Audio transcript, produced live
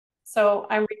So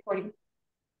I'm recording.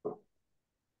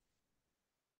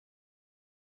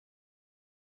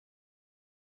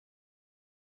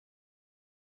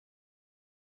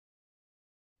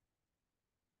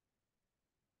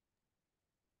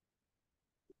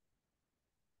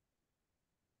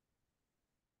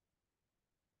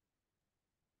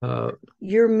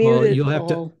 You're Paul, muted, you'll have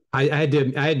to. Paul. I had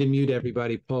to mute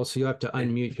everybody, Paul. So you have to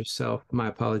unmute yourself. My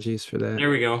apologies for that. There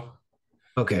we go.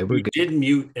 Okay, we're You good. did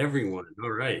mute everyone.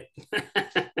 All right.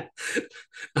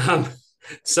 um,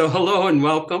 so hello and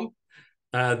welcome.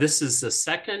 This is the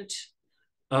second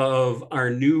of our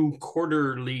new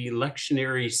quarterly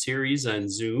lectionary series on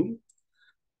Zoom.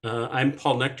 I'm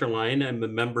Paul Nectarline. I'm a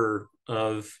member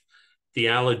of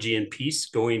Theology and Peace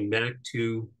going back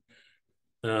to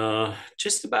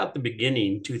just about the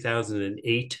beginning,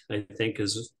 2008, I think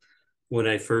is when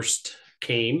I first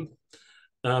came.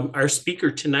 Our speaker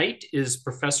tonight is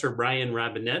Professor Brian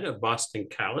Robinette of Boston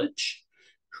College,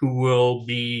 who will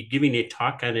be giving a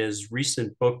talk on his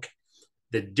recent book,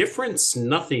 The Difference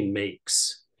Nothing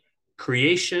Makes,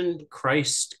 Creation,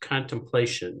 Christ,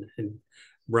 Contemplation. And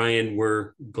Brian,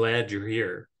 we're glad you're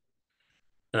here.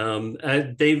 I'm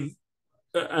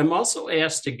also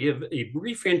asked to give a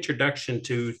brief introduction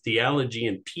to Theology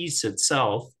and Peace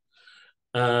itself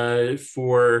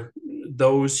for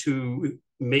those who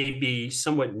may be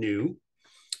somewhat new.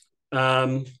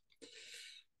 That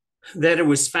it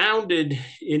was founded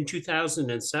in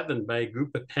 2007 by a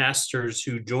group of pastors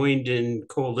who joined in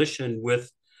coalition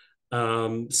with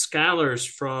scholars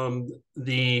from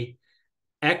the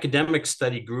academic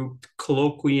study group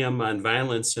Colloquium on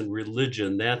Violence and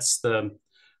Religion. That's the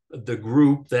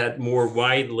group that more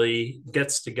widely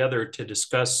gets together to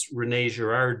discuss Rene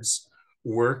Girard's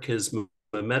work, his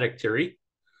mimetic theory.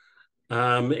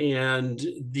 And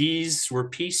these were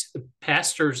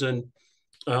pastors and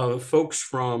folks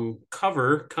from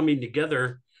Cover coming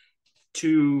together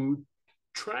to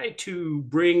try to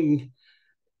bring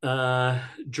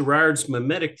Girard's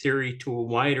mimetic theory to a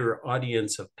wider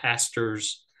audience of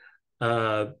pastors,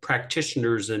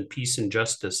 practitioners, and peace and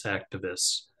justice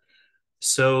activists.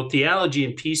 So Theology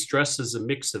and Peace stresses a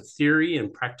mix of theory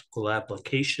and practical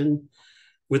application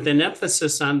with an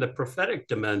emphasis on the prophetic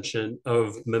dimension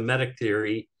of mimetic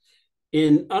theory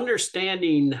in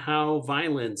understanding how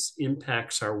violence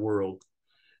impacts our world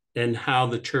and how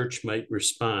the church might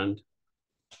respond.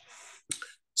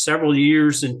 Several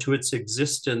years into its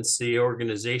existence, the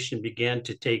organization began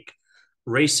to take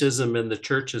racism and the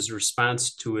church's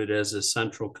response to it as a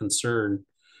central concern,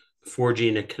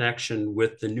 forging a connection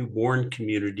with the newborn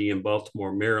community in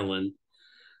Baltimore, Maryland.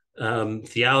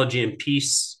 Theology and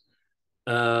Peace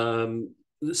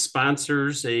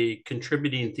sponsors a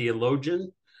contributing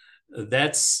theologian.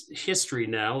 That's history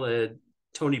now.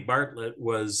 Tony Bartlett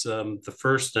was the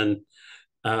first, and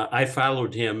I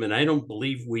followed him, and I don't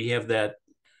believe we have that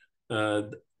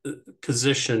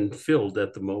position filled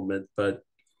at the moment, but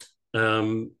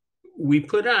we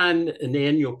put on an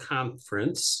annual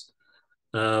conference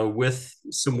with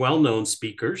some well-known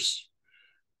speakers,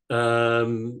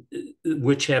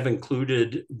 which have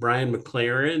included Brian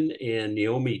McLaren and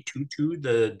Naomi Tutu,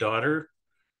 the daughter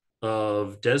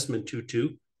of Desmond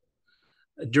Tutu.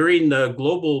 During the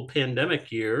global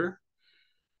pandemic year,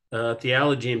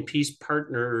 Theology and Peace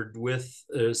partnered with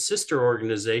a sister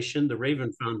organization, the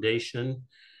Raven Foundation,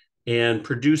 and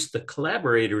produced the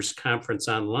Collaborators Conference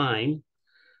online.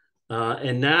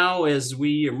 And now, as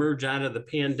we emerge out of the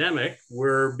pandemic,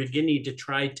 we're beginning to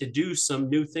try to do some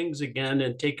new things again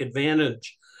and take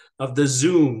advantage of the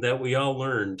Zoom that we all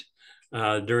learned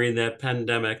during that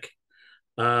pandemic.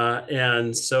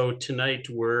 And so tonight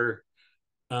we're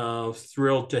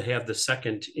thrilled to have the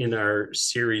second in our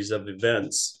series of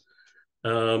events.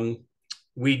 I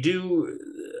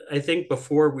think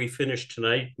before we finish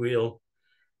tonight,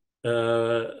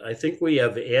 I think we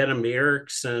have Adam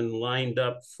Erickson lined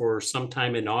up for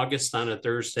sometime in August on a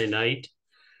Thursday night.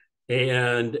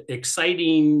 And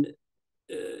exciting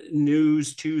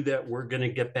news too, that we're going to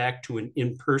get back to an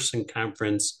in-person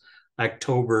conference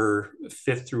October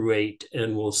 5th through 8th,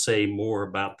 and we'll say more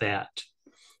about that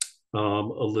a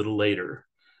little later.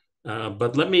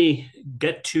 But let me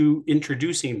get to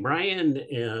introducing Brian,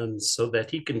 and so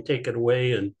that he can take it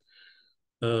away and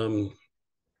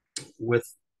with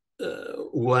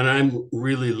what I'm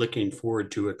really looking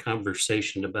forward to, a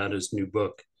conversation about his new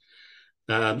book.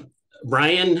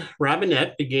 Brian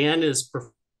Robinette began his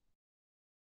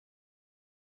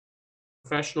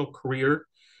professional career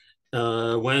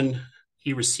when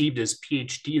he received his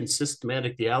PhD in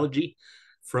systematic theology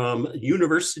from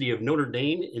University of Notre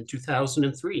Dame in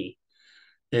 2003.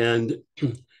 And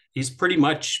he's pretty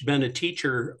much been a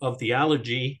teacher of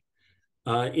theology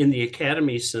in the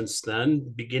academy since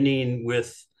then, beginning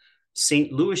with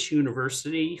St. Louis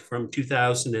University from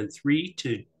 2003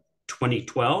 to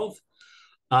 2012.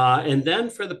 And then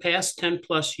for the past 10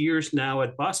 plus years now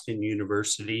at Boston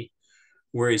University,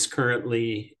 where he's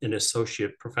currently an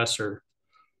associate professor.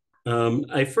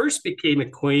 I first became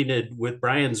acquainted with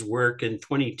Brian's work in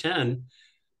 2010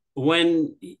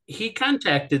 when he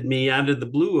contacted me out of the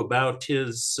blue about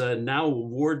his now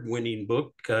award-winning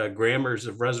book, Grammars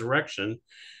of Resurrection.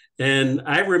 And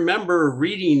I remember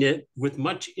reading it with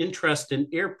much interest in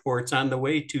airports on the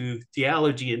way to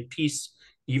Theology and Peace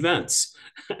events.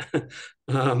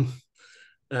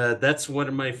 That's one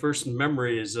of my first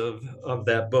memories of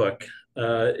that book.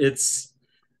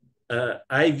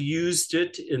 I've used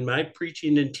it in my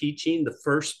preaching and teaching. The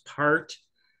first part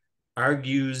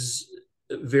argues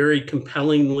very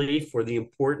compellingly for the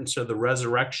importance of the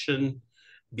resurrection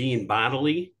being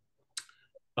bodily,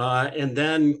 and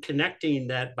then connecting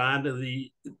that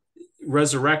bodily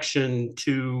resurrection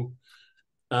to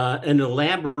an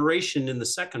elaboration in the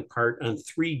second part on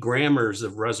 3 grammars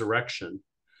of resurrection.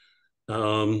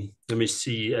 Let me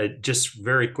see, just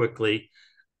very quickly.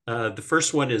 The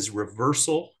first one is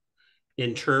reversal,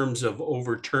 in terms of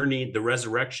overturning the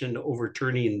resurrection,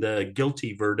 overturning the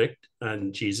guilty verdict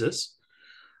on Jesus.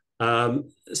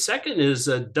 Second is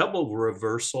a double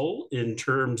reversal in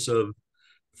terms of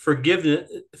forgiveness,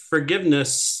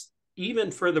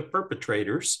 even for the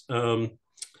perpetrators. I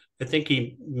think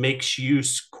he makes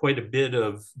use quite a bit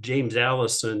of James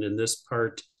Allison in this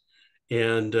part,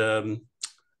 and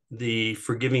the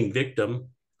forgiving victim,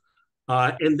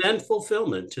 and then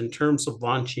fulfillment in terms of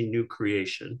launching new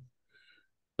creation.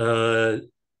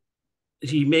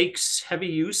 He makes heavy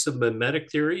use of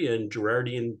mimetic theory and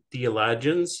Girardian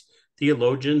theologians,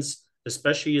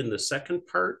 especially in the second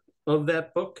part of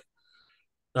that book.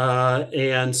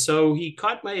 And so he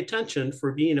caught my attention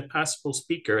for being a possible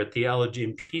speaker at Theology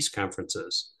and Peace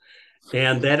conferences.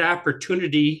 And that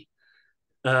opportunity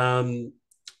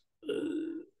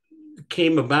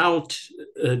came about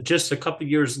just a couple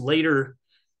of years later,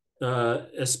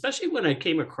 especially when I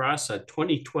came across a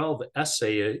 2012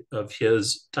 essay of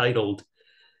his titled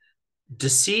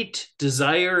Deceit,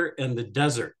 Desire, and the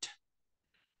Desert,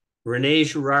 René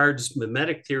Girard's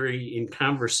Mimetic Theory in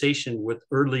Conversation with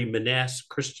Early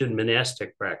Christian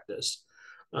Monastic Practice.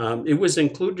 It was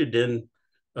included in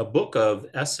a book of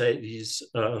essays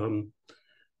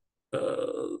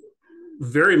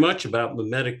very much about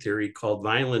mimetic theory called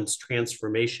Violence,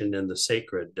 Transformation, and the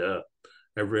Sacred.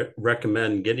 I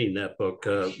recommend getting that book.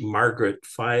 Margaret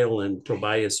Feil and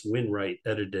Tobias Winwright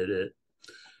edited it.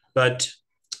 But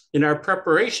in our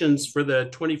preparations for the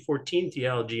 2014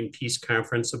 Theology and Peace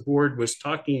Conference, the board was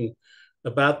talking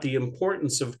about the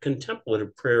importance of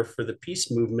contemplative prayer for the peace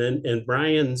movement, and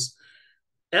Brian's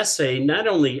essay not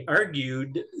only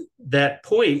argued that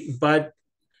point, but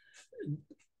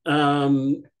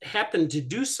happened to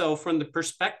do so from the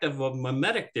perspective of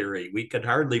mimetic theory. We could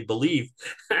hardly believe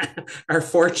our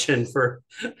fortune for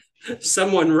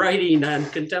someone writing on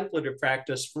contemplative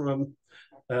practice from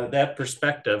that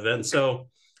perspective. And so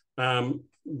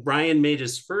Brian made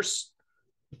his first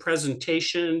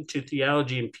presentation to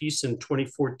Theology and Peace in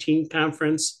 2014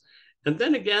 conference, and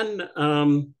then again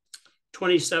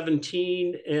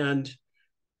 2017. And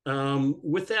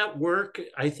with that work,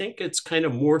 I think it's kind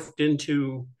of morphed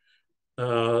into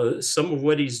some of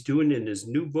what he's doing in his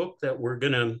new book that we're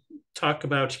going to talk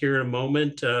about here in a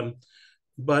moment,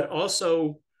 but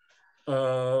also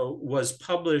was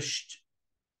published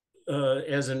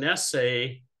as an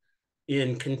essay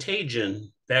in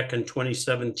Contagion back in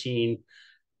 2017,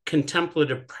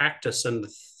 Contemplative Practice and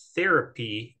the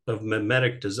Therapy of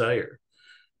Mimetic Desire,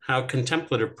 how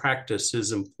contemplative practice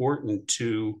is important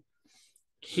to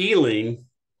healing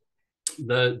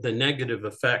the negative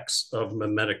effects of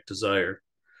mimetic desire.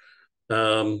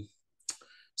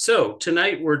 So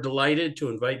tonight we're delighted to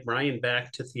invite Brian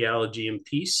back to Theology and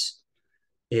Peace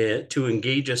to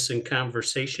engage us in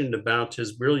conversation about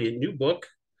his brilliant new book,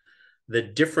 The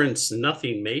Difference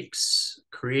Nothing Makes,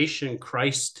 Creation,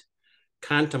 Christ,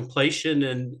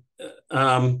 Contemplation.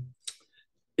 And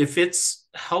if it's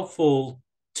helpful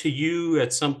to you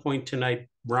at some point tonight,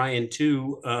 Brian,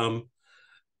 too,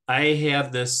 I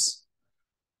have this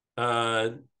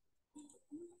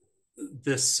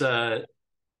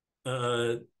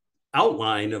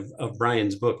outline of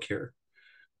Brian's book here.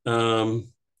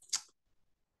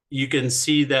 You can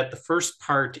see that the first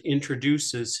part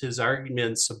introduces his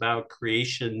arguments about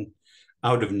creation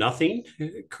out of nothing,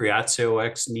 creatio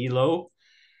ex nihilo.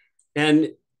 And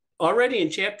already in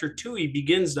chapter 2, he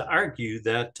begins to argue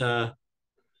that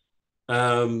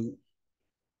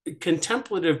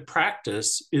contemplative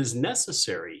practice is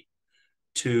necessary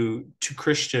to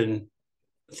Christian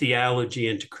theology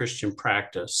and to Christian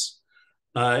practice.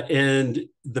 And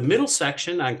the middle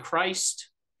section on Christ,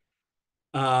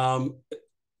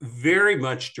 very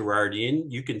much Girardian.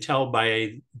 You can tell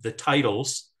by the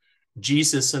titles,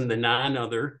 Jesus and the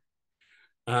non-other,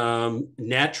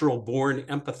 natural born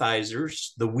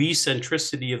empathizers, the we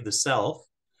centricity of the self,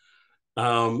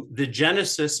 the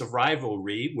genesis of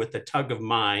rivalry with the tug of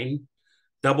mine,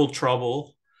 double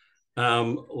trouble,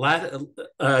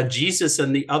 Jesus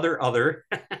and the other.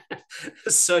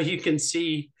 So you can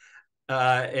see,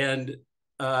 and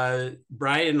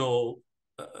Brian will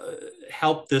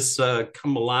help this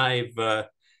come alive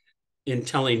in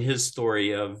telling his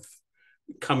story of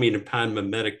coming upon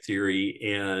mimetic theory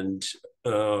and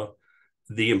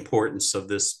the importance of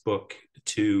this book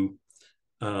to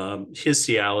his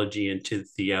theology and to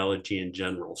theology in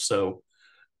general. So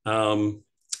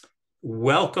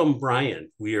welcome,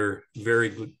 Brian. We are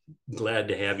very glad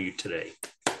to have you today.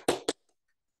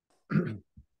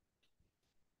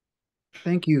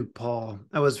 Thank you, Paul.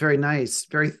 That was very nice,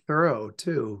 very thorough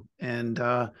too. And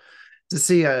to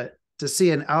see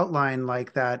an outline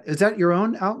like that, is that your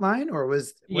own outline or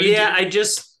was? Yeah, I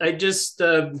just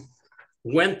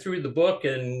went through the book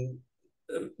and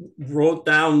wrote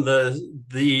down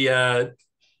the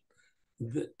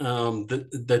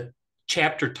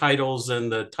chapter titles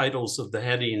and the titles of the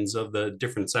headings of the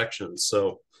different sections.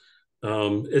 So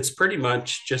it's pretty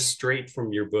much just straight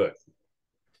from your book.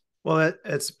 Well,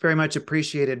 it's very much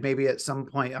appreciated. Maybe at some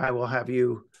point I will have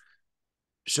you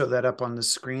show that up on the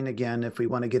screen again if we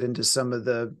want to get into some of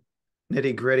the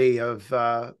nitty gritty of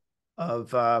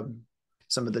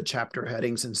some of the chapter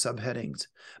headings and subheadings.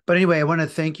 But anyway, I want to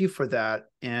thank you for that.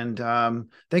 And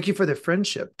thank you for the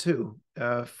friendship too,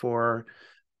 for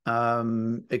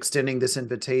extending this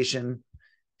invitation,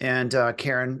 and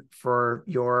Karen for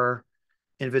your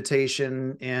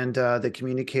invitation and the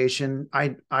communication.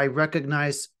 I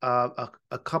recognize a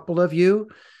couple of you,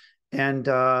 and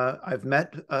I've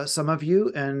met some of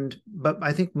you, but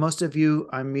I think most of you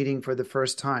I'm meeting for the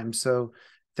first time. So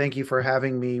thank you for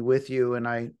having me with you, and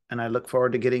I look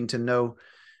forward to getting to know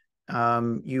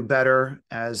you better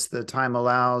as the time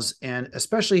allows, and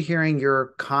especially hearing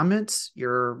your comments,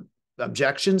 your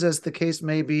objections, as the case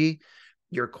may be,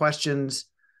 your questions.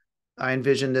 I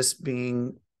envision this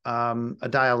being a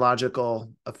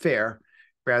dialogical affair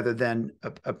rather than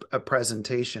a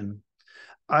presentation.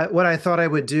 What I thought I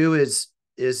would do is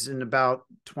in about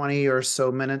 20 or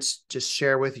so minutes, just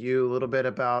share with you a little bit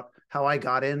about how I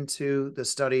got into the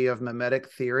study of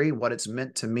mimetic theory, what it's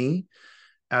meant to me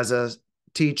as a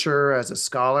teacher, as a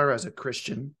scholar, as a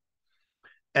Christian,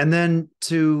 and then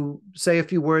to say a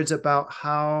few words about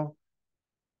how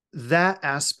that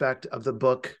aspect of the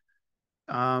book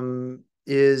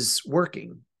is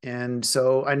working. And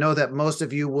so I know that most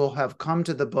of you will have come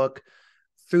to the book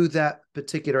through that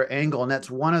particular angle, and that's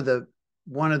one of the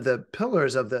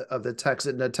pillars of the text.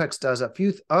 And the text does a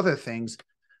few other things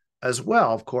as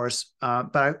well, of course,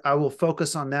 but I will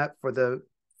focus on that for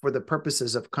the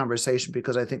purposes of conversation,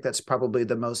 because I think that's probably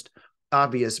the most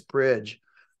obvious bridge.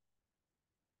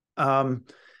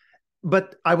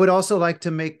 But I would also like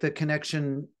to make the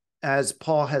connection, as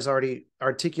Paul has already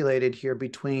articulated here,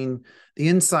 between the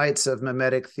insights of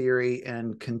mimetic theory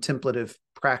and contemplative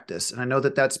practice. And I know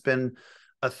that that's been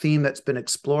a theme that's been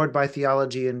explored by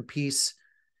Theology and Peace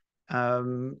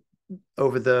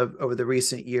over the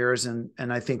recent years, and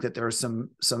I think that there are some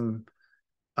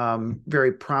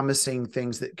very promising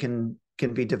things that can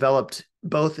be developed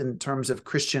both in terms of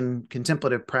Christian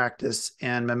contemplative practice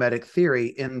and mimetic theory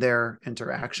in their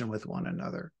interaction with one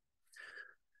another.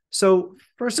 So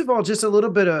first of all, just a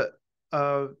little bit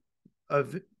of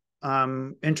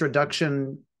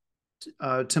introduction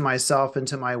to myself and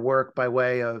to my work by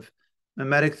way of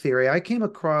mimetic theory. I came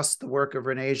across the work of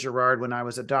René Girard when I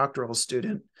was a doctoral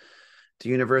student at the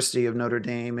University of Notre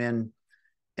Dame,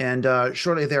 and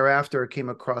shortly thereafter came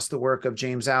across the work of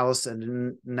James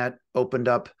Allison, and that opened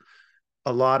up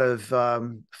a lot of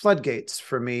floodgates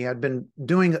for me. I'd been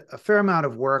doing a fair amount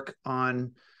of work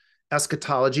on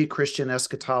eschatology, Christian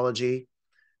eschatology,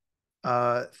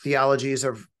 theologies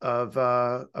of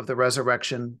the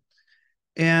resurrection.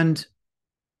 And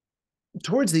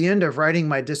towards the end of writing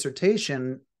my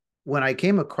dissertation, when I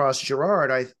came across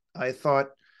Girard, I thought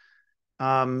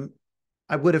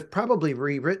I would have probably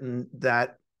rewritten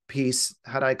that piece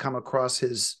had I come across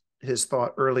his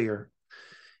thought earlier.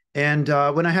 And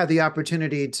when I had the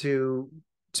opportunity to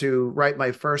write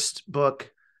my first book,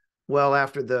 well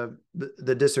after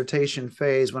the dissertation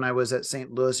phase, when I was at St.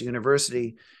 Louis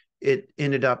University, it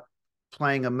ended up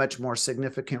playing a much more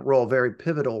significant role, very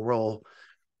pivotal role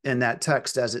in that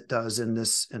text as it does in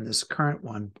this current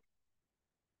one.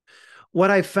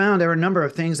 What I found, there were a number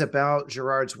of things about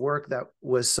Girard's work that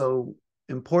was so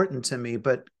important to me,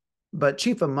 but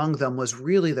chief among them was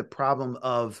really the problem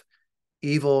of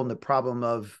evil and the problem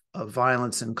of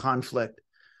violence and conflict.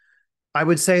 I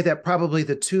would say that probably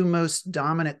the two most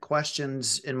dominant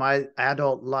questions in my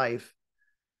adult life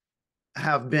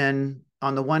have been,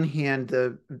 on the one hand,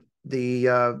 the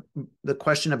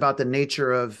question about the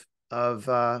nature of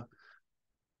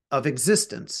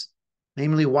existence,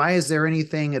 namely, why is there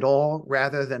anything at all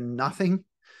rather than nothing?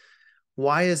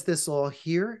 Why is this all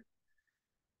here?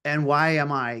 And why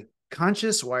am I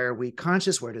conscious? Why are we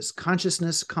conscious? Where does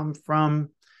consciousness come from?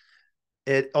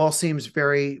 It all seems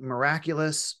very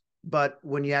miraculous, but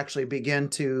when you actually begin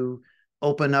to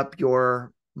open up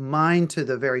your mind to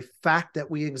the very fact that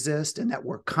we exist and that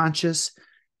we're conscious,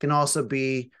 can also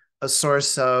be a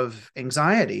source of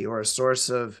anxiety or a source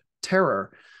of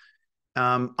terror,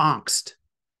 angst.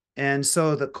 And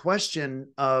so the question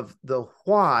of the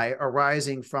why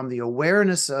arising from the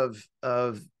awareness of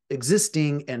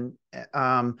existing and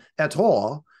at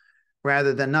all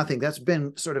rather than nothing, that's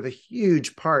been sort of a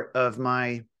huge part of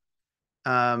my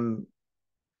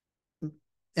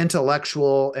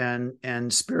intellectual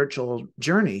and spiritual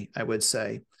journey, I would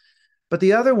say. But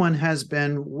the other one has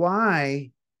been,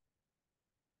 why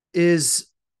is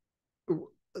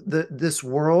this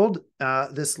world,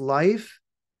 this life,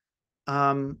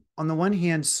 on the one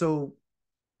hand, so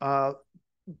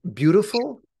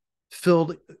beautiful,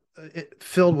 filled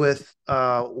with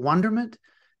wonderment,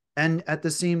 and at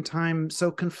the same time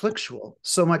so conflictual,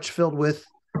 so much filled with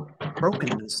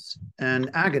brokenness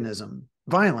and agonism,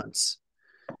 violence.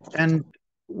 And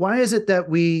why is it that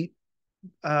we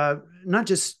not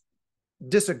just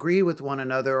disagree with one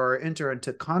another or enter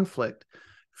into conflict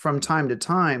from time to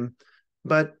time,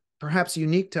 but perhaps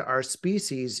unique to our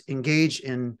species, engage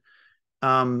in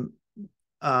the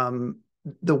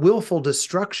willful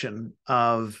destruction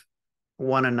of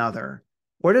one another?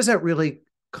 Where does that really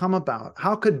come about?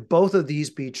 How could both of these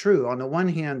be true? On the one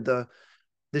hand, the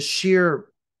sheer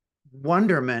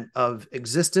wonderment of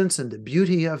existence and the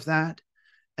beauty of that,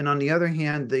 and on the other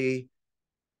hand, the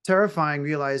terrifying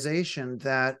realization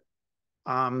that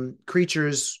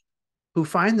creatures who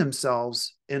find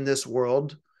themselves in this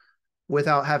world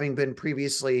without having been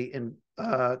previously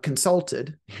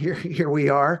consulted, here we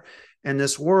are in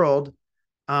this world,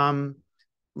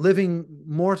 living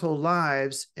mortal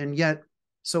lives, and yet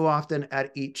so often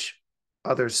at each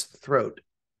other's throat.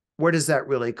 Where does that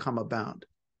really come about?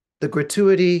 The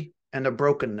gratuity and the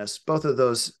brokenness, both of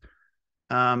those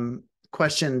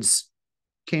questions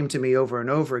came to me over and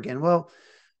over again. Well,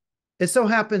 it so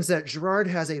happens that Girard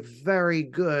has a very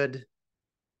good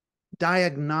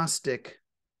diagnostic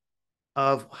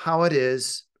of how it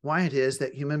is, why it is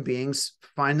that human beings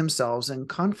find themselves in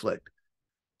conflict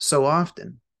so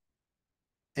often.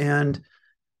 And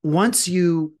once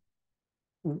you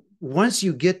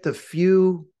get the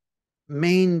few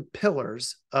main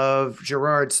pillars of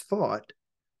Girard's thought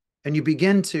and you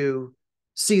begin to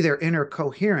see their inner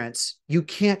coherence, you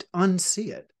can't unsee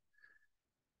it.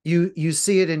 You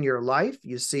see it in your life,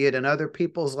 you see it in other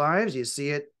people's lives, you see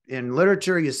it in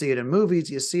literature, you see it in movies,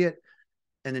 you see it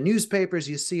in the newspapers,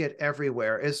 you see it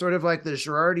everywhere. It's sort of like the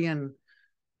Girardian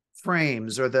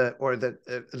frames or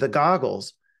the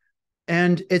goggles.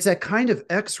 And it's a kind of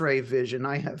X-ray vision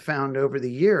I have found over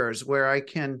the years where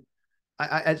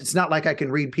it's not like I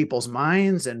can read people's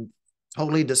minds and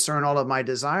totally discern all of my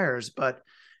desires, but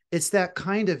it's that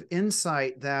kind of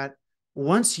insight that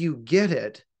once you get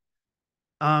it,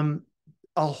 a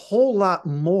whole lot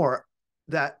more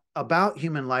about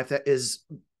human life that is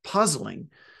puzzling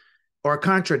or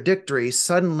contradictory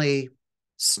suddenly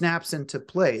snaps into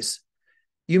place.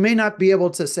 You may not be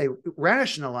able to say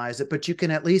rationalize it, but you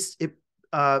can at least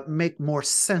make more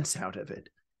sense out of it,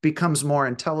 becomes more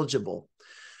intelligible.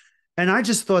 And I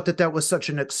just thought that was such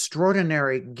an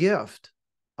extraordinary gift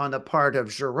on the part of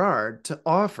Girard to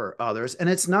offer others. And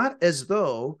it's not as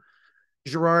though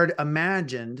Girard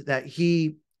imagined that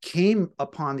he came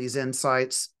upon these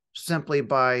insights simply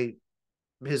by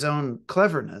his own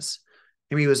cleverness.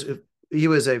 I mean, he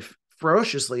was a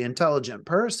ferociously intelligent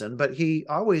person, but he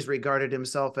always regarded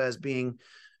himself as being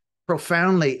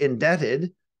profoundly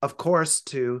indebted, of course,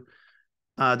 to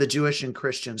the Jewish and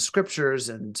Christian scriptures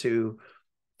and to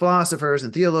philosophers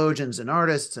and theologians and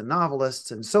artists and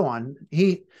novelists and so on.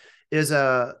 He is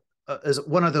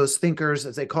one of those thinkers,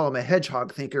 as they call him, a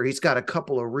hedgehog thinker. He's got a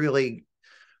couple of really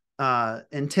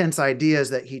intense ideas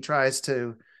that he tries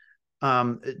to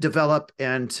develop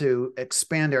and to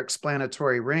expand their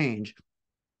explanatory range.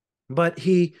 But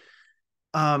he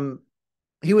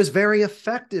was very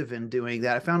effective in doing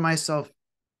that. I found myself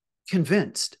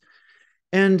convinced.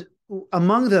 And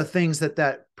among the things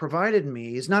that provided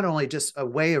me is not only just a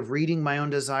way of reading my own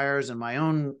desires and my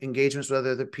own engagements with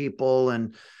other people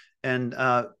and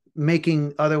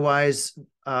making otherwise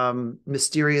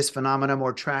mysterious phenomena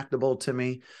more tractable to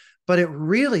me, but it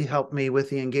really helped me with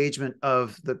the engagement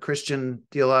of the Christian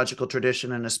theological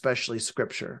tradition and especially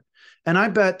Scripture. And I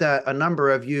bet that a number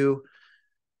of you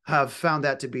have found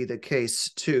that to be the case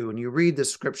too. And you read the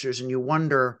Scriptures and you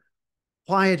wonder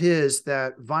why it is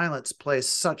that violence plays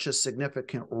such a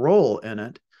significant role in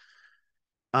it.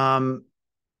 And,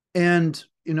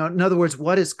 in other words,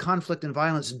 what is conflict and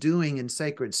violence doing in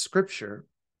sacred Scripture?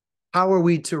 How are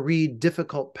we to read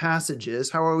difficult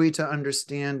passages? How are we to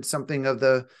understand something of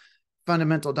the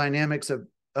fundamental dynamics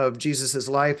of Jesus's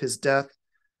life, his death,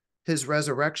 his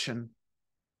resurrection?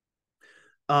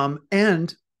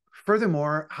 And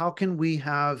furthermore, how can we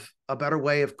have a better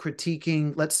way of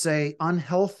critiquing, let's say,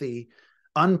 unhealthy,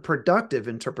 unproductive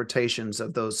interpretations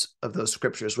of those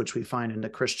Scriptures, which we find in the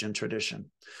Christian tradition?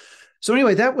 So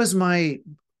anyway, that was my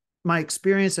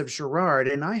experience of Girard,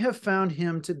 and I have found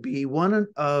him to be one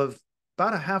of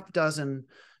about a half dozen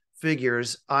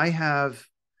figures I have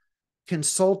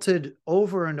consulted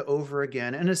over and over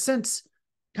again, and in a sense,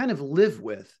 kind of live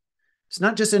with. It's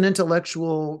not just an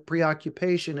intellectual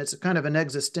preoccupation, it's a kind of an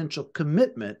existential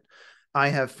commitment I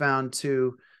have found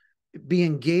to be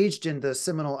engaged in the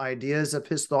seminal ideas of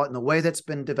his thought in the way that's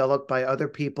been developed by other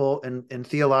people in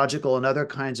theological and other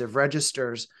kinds of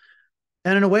registers,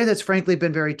 and in a way that's frankly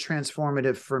been very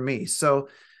transformative for me. So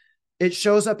it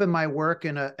shows up in my work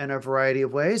in a variety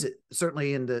of ways.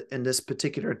 Certainly in this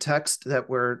particular text that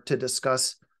we're to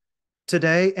discuss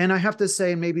today. And I have to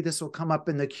say, maybe this will come up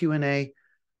in the Q&A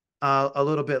a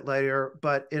little bit later,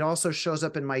 but it also shows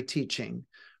up in my teaching.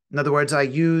 In other words, I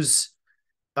use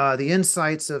the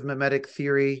insights of mimetic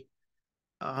theory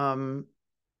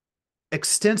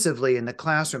extensively in the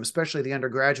classroom, especially the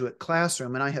undergraduate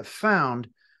classroom. And I have found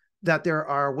that there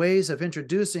are ways of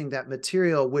introducing that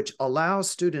material which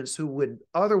allows students who would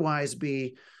otherwise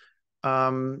be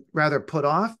rather put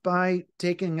off by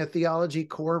taking a theology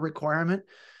core requirement,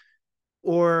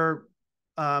 or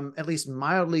at least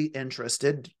mildly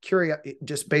interested,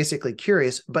 just basically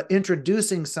curious, but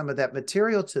introducing some of that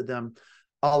material to them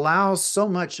allows so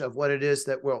much of what it is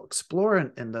that we'll explore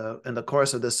in the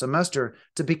course of the semester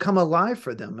to become alive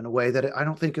for them in a way that I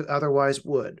don't think it otherwise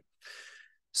would.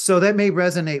 So that may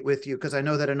resonate with you, because I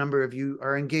know that a number of you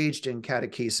are engaged in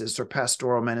catechesis or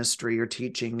pastoral ministry or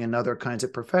teaching and other kinds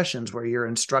of professions where you're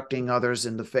instructing others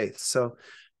in the faith. So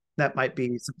that might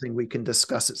be something we can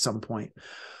discuss at some point.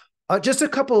 Just a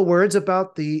couple of words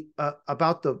about the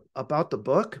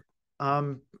book.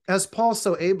 As Paul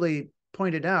so ably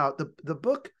pointed out, the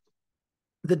book,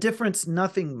 The Difference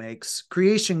Nothing Makes,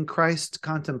 Creation, Christ,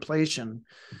 Contemplation,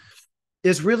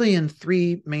 is really in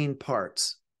three main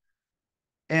parts.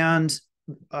 And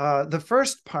the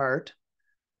first part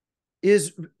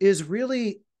is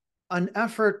really an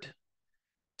effort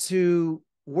to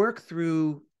work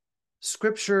through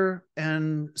Scripture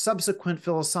and subsequent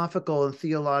philosophical and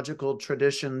theological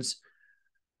traditions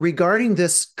regarding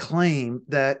this claim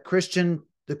that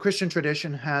the Christian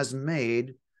tradition has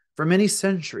made for many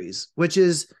centuries, which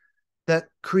is that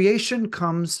creation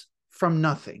comes from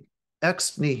nothing,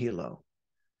 ex nihilo.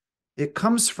 It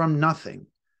comes from nothing.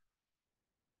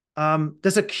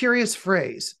 That's a curious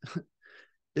phrase,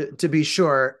 to be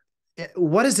sure.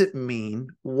 What does it mean?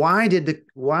 Why did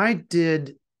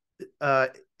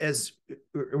as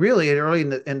really early in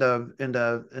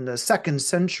the second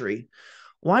century,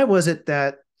 why was it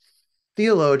that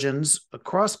theologians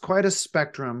across quite a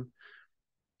spectrum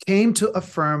came to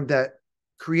affirm that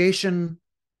creation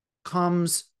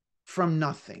comes from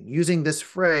nothing, using this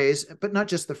phrase, but not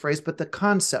just the phrase, but the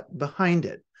concept behind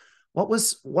it? What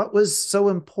was so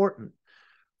important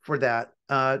for that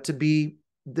to be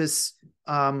this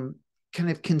kind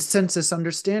of consensus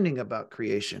understanding about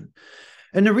creation?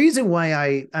 And the reason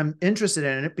why I'm interested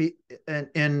in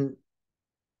it,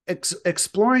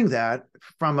 exploring that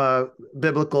from a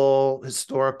biblical,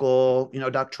 historical,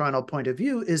 doctrinal point of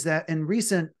view, is that in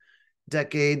recent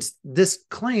decades, this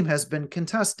claim has been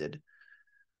contested.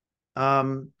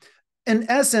 In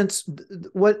essence,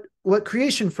 what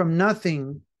creation from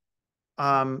nothing,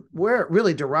 where it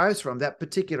really derives from, that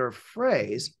particular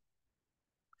phrase,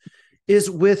 is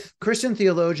with Christian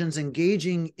theologians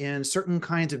engaging in certain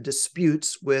kinds of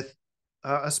disputes with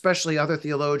especially other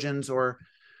theologians or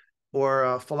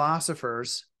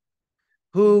philosophers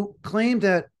who claimed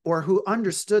that, or who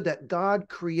understood that God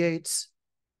creates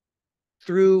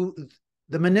through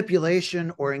the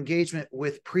manipulation or engagement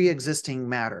with pre-existing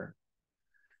matter,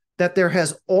 that there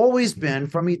has always been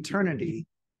from eternity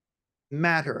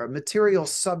matter, a material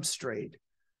substrate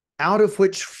out of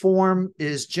which form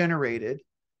is generated,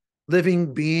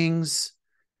 living beings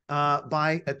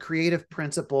by a creative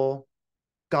principle,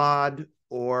 God,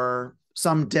 or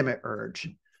some demiurge.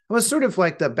 It was sort of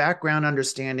like the background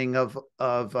understanding of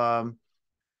a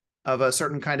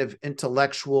certain kind of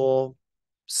intellectual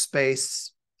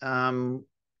space in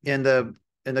the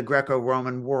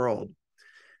Greco-Roman world.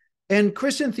 And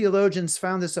Christian theologians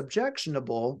found this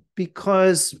objectionable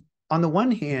because, on the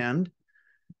one hand,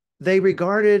 they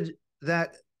regarded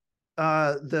that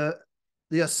the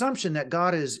assumption that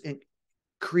God is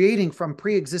creating from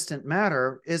pre-existent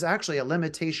matter is actually a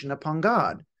limitation upon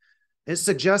God. It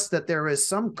suggests that there is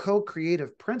some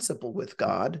co-creative principle with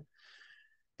God.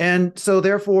 And so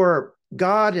therefore,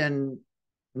 God and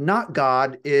not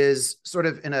God is sort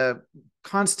of in a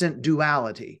constant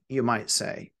duality, you might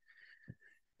say.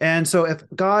 And so if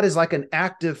God is like an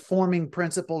active forming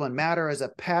principle and matter is a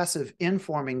passive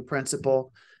informing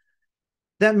principle,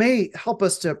 that may help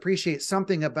us to appreciate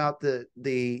something about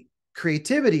the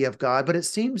creativity of God, but it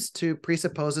seems to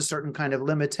presuppose a certain kind of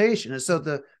limitation. And so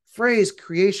the phrase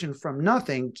creation from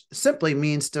nothing simply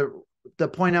means to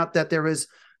point out that there is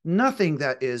nothing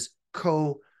that is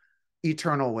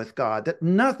co-eternal with God, that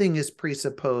nothing is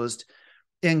presupposed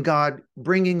in God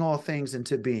bringing all things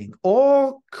into being.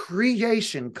 All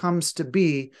creation comes to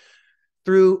be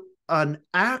through an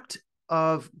act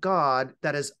of God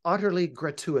that is utterly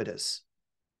gratuitous.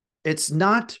 It's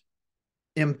not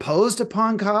imposed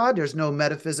upon God. There's no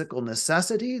metaphysical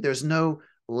necessity. There's no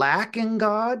lack in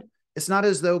God. It's not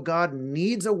as though God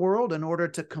needs a world in order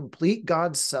to complete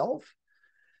God's self.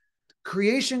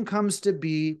 Creation comes to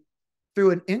be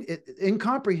through an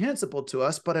incomprehensible to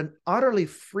us, but an utterly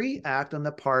free act on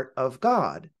the part of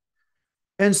God.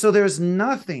 And so there's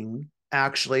nothing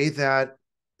actually that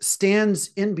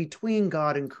stands in between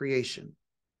God and creation.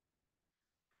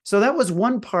 So that was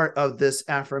one part of this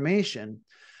affirmation.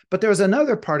 But there was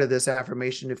another part of this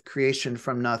affirmation of creation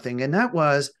from nothing, and that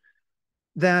was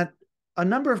that a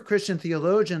number of Christian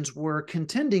theologians were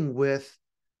contending with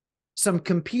some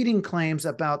competing claims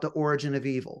about the origin of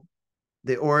evil,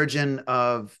 the origin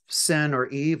of sin or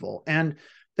evil. And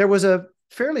there was a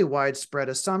fairly widespread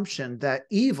assumption that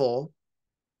evil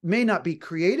may not be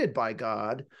created by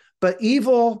God, but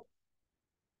evil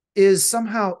is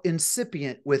somehow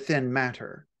incipient within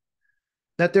matter,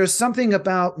 that there's something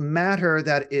about matter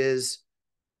that is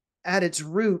at its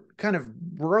root kind of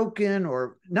broken,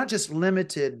 or not just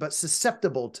limited, but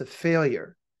susceptible to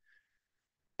failure.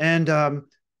 And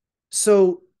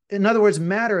so in other words,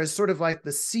 matter is sort of like the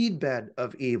seedbed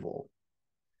of evil.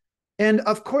 And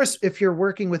of course, if you're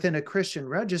working within a Christian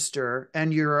register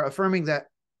and you're affirming that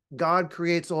God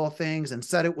creates all things and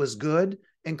said it was good,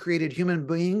 and created human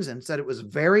beings and said it was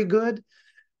very good,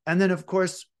 and then of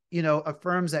course,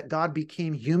 affirms that God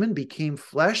became human, became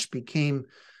flesh, became,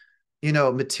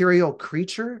 material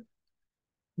creature,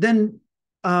 then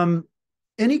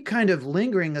any kind of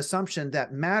lingering assumption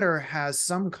that matter has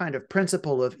some kind of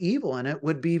principle of evil in it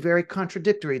would be very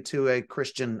contradictory to a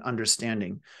Christian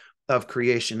understanding of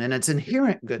creation and its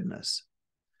inherent goodness.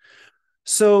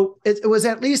 So it was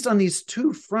at least on these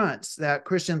two fronts that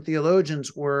Christian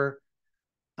theologians were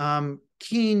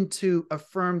keen to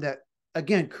affirm that,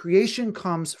 again, creation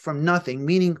comes from nothing,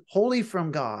 meaning wholly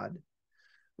from God,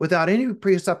 without any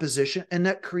presupposition, and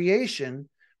that creation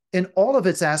in all of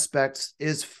its aspects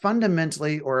is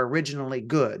fundamentally or originally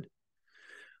good,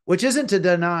 which isn't to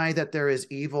deny that there is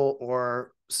evil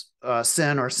or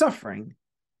sin or suffering.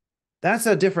 That's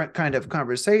a different kind of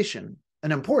conversation,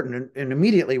 and important and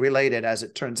immediately related, as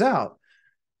it turns out.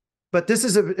 But this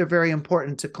is a very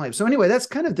important to claim. So anyway, that's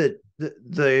kind of the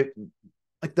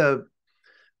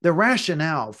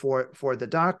rationale for the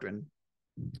doctrine.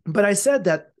 But I said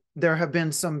that there have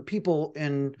been some people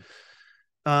in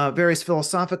various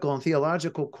philosophical and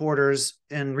theological quarters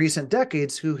in recent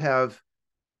decades who have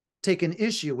taken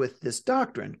issue with this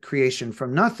doctrine, creation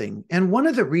from nothing. And one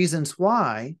of the reasons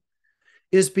why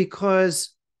is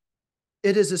because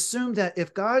it is assumed that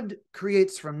if God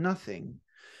creates from nothing,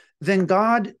 then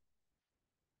God,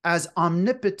 as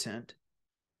omnipotent,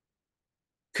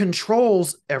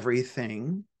 controls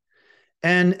everything,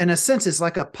 and in a sense is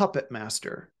like a puppet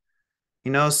master.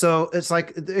 So it's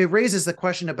like it raises the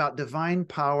question about divine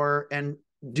power, and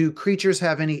do creatures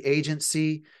have any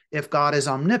agency if God is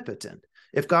omnipotent?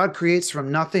 If God creates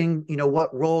from nothing,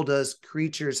 what role does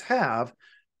creatures have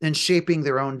in shaping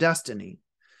their own destiny?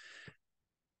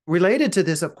 Related to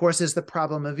this, of course, is the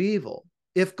problem of evil.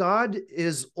 If God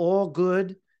is all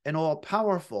good and all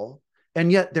powerful,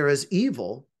 and yet there is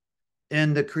evil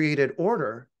in the created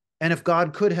order, and if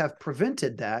God could have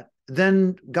prevented that,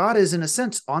 then God is, in a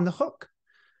sense, on the hook.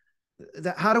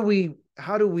 How do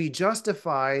we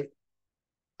justify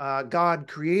God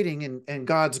creating and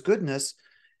God's goodness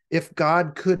if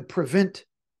God could prevent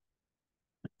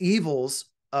evils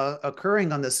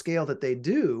occurring on the scale that they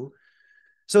do?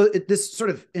 So this sort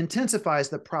of intensifies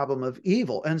the problem of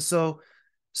evil. And so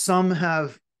some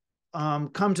have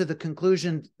come to the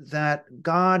conclusion that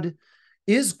God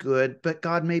is good, but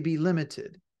God may be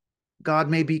limited. God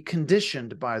may be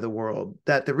conditioned by the world,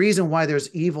 that the reason why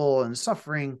there's evil and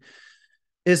suffering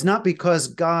is not because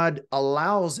God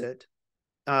allows it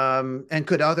and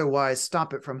could otherwise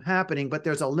stop it from happening, but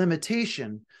there's a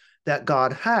limitation that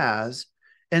God has.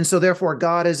 And so therefore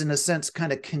God is, in a sense,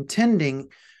 kind of contending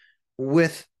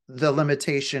with the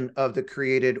limitation of the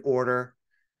created order,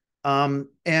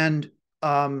 and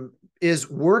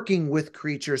is working with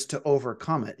creatures to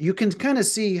overcome it. You can kind of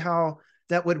see how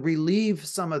that would relieve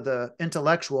some of the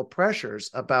intellectual pressures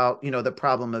about, the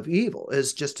problem of evil,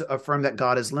 is just to affirm that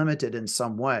God is limited in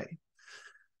some way.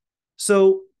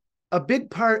 So a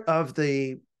big part of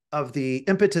the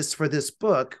impetus for this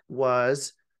book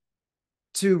was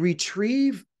to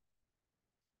retrieve,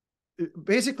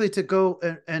 basically to go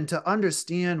and to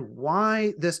understand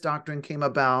why this doctrine came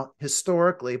about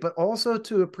historically, but also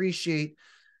to appreciate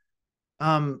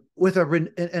in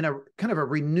a kind of a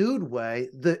renewed way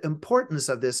the importance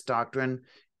of this doctrine,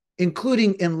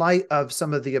 including in light of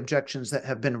some of the objections that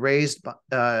have been raised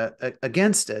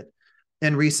against it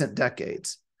in recent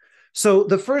decades. So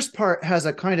the first part has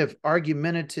a kind of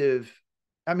argumentative,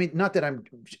 not that I'm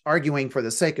arguing for the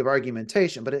sake of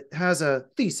argumentation, but it has a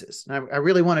thesis. And I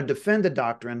really want to defend the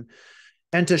doctrine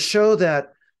and to show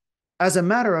that, as a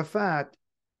matter of fact,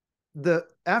 the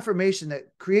affirmation that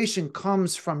creation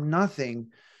comes from nothing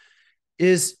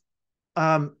is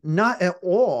not at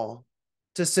all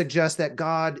to suggest that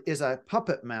God is a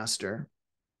puppet master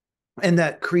and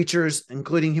that creatures,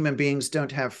 including human beings,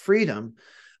 don't have freedom,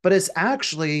 but it's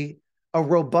actually a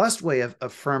robust way of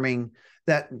affirming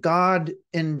that God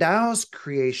endows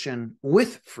creation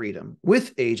with freedom,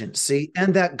 with agency,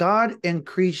 and that God and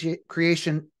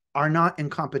creation are not in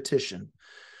competition.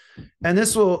 And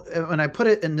this will, when I put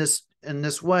it in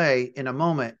this way, in a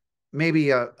moment,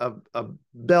 maybe a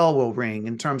bell will ring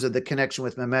in terms of the connection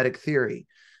with mimetic theory.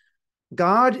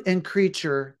 God and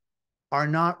creature are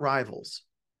not rivals.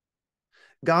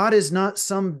 God is not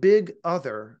some big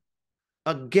other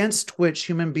against which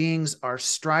human beings are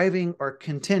striving or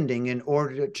contending in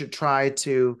order to try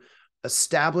to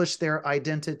establish their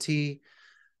identity,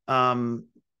 are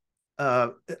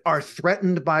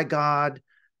threatened by God,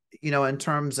 in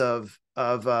terms of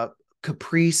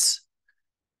caprice,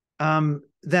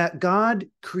 that God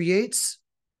creates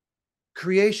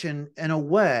creation in a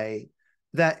way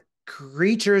that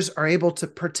creatures are able to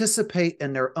participate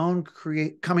in their own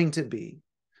coming to be.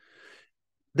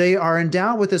 They are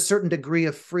endowed with a certain degree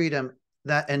of freedom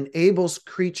that enables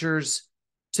creatures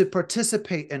to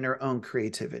participate in their own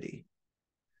creativity.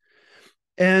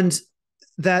 And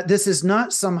that this is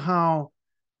not somehow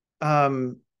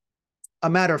a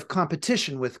matter of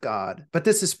competition with God, but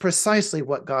this is precisely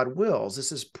what God wills.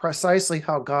 This is precisely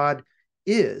how God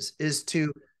is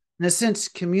to, in a sense,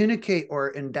 communicate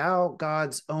or endow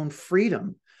God's own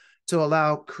freedom to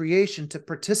allow creation to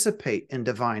participate in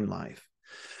divine life.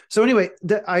 So anyway,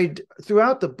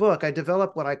 throughout the book, I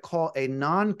developed what I call a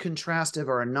non-contrastive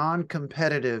or a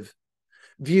non-competitive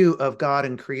view of God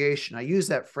and creation. I use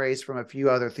that phrase from a few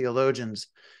other theologians,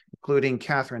 including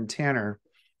Catherine Tanner,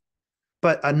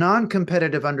 but a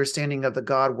non-competitive understanding of the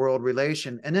God-world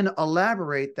relation, and then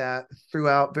elaborate that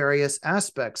throughout various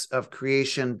aspects of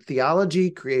creation theology,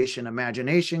 creation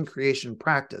imagination, creation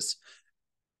practice,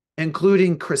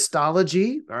 including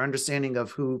Christology, our understanding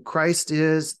of who Christ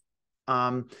is,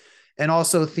 and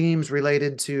also themes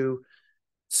related to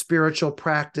spiritual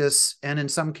practice. And in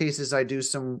some cases, I do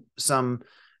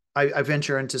I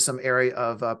venture into some area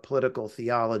of political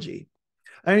theology.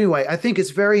 Anyway, I think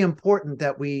it's very important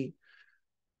that we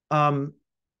try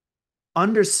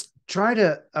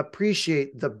to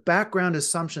appreciate the background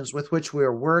assumptions with which we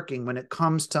are working when it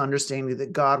comes to understanding the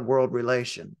God-world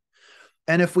relation.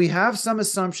 And if we have some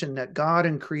assumption that God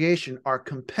and creation are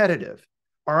competitive,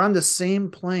 are on the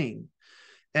same plane,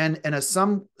 and in a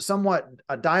somewhat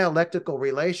a dialectical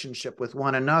relationship with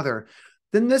one another,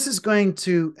 then this is going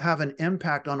to have an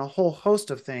impact on a whole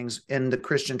host of things in the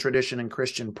Christian tradition and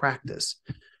Christian practice.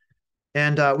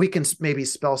 And we can maybe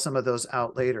spell some of those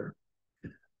out later.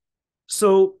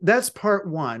 So that's part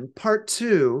one. Part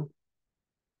two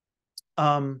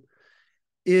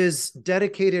is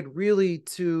dedicated really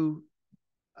to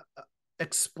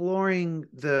exploring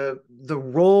the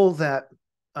role that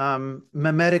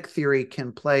mimetic theory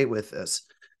can play with this.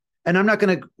 And I'm not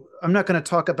going to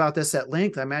talk about this at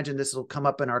length. I imagine this will come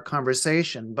up in our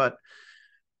conversation, but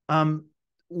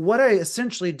what I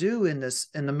essentially do in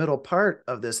the middle part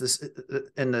of this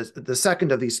in the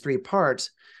second of these three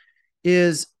parts,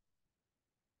 is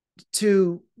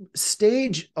to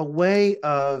stage a way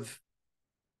of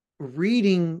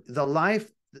reading the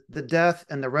life, the death,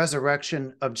 and the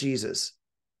resurrection of Jesus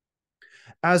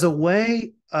as a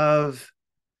way of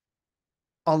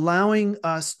allowing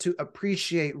us to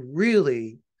appreciate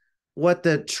really what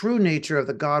the true nature of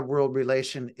the God-world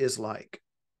relation is like,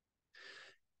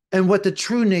 and what the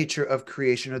true nature of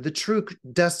creation or the true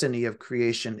destiny of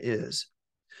creation is.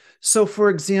 So, for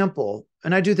example,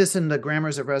 and I do this in the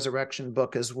Grammars of Resurrection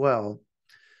book as well,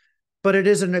 but it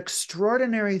is an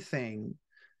extraordinary thing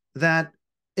that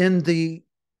in the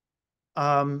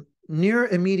near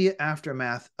immediate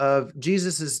aftermath of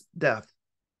Jesus's death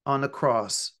on the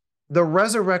cross, the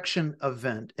resurrection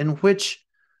event in which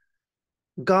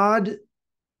God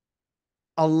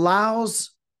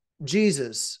allows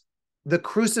Jesus, the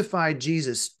crucified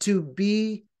Jesus, to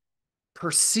be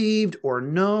perceived or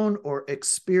known or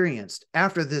experienced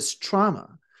after this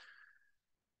trauma,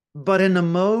 but in the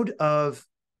mode of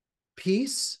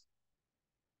peace,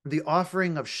 the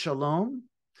offering of shalom,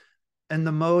 and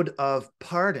the mode of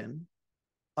pardon,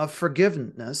 of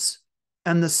forgiveness,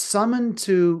 and the summon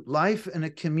to life in a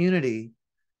community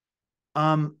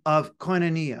of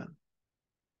koinonia,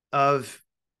 of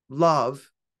love,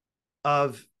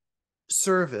 of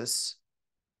service,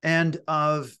 and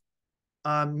of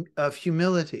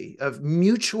humility, of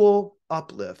mutual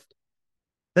uplift.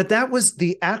 That was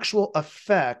the actual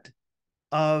effect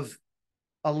of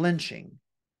a lynching.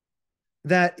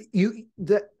 That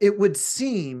it would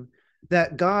seem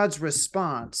that God's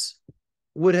response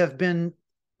would have been,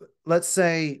 let's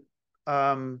say,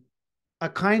 a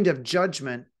kind of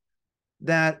judgment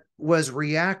that was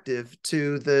reactive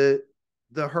to the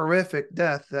horrific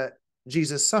death that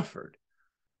Jesus suffered,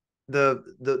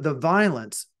 the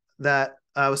violence that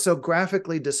was so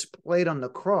graphically displayed on the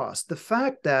cross. The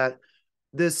fact that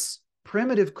this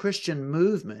primitive Christian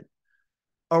movement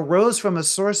arose from a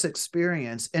source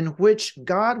experience in which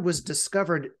God was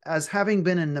discovered as having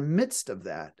been in the midst of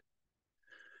that,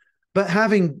 but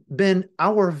having been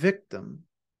our victim,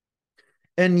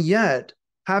 and yet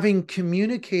having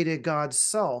communicated God's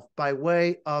self by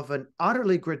way of an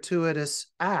utterly gratuitous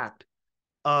act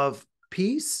of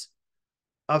peace,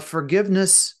 of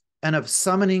forgiveness, and of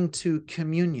summoning to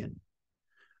communion.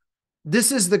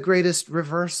 This is the greatest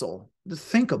reversal, the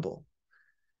thinkable.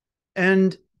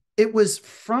 And it was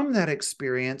from that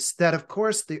experience that, of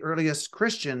course, the earliest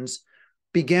Christians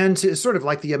began to, sort of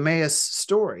like the Emmaus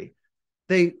story,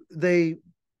 they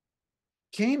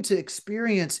came to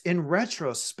experience in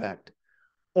retrospect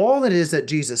all it is that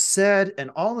Jesus said and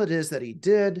all it is that he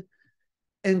did,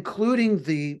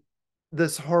 including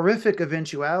this horrific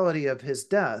eventuality of his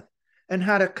death, and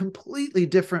had a completely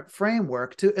different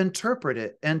framework to interpret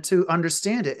it and to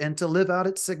understand it and to live out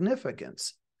its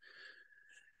significance.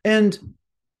 And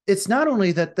it's not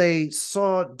only that they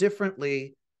saw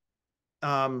differently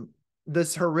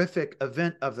this horrific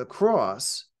event of the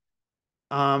cross,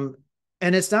 and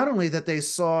it's not only that they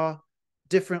saw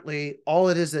differently all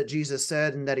it is that Jesus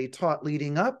said and that he taught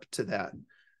leading up to that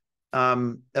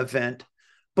event,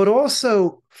 but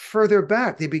also further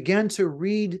back, they began to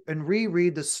read and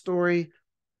reread the story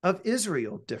of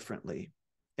Israel differently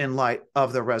in light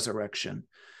of the resurrection.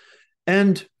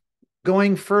 And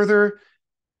going further,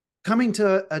 coming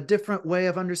to a different way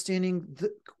of understanding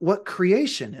what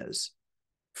creation is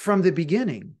from the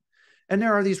beginning. And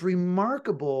there are these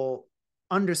remarkable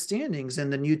understandings in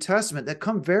the New Testament that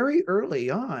come very early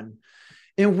on,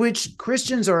 in which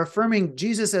Christians are affirming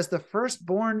Jesus as the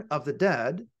firstborn of the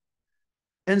dead,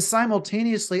 and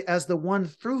simultaneously as the one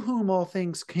through whom all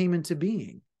things came into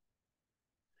being.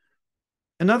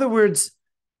 In other words,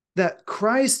 that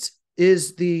Christ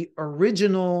is the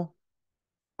original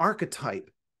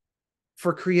archetype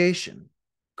for creation.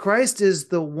 Christ is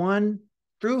the one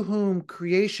through whom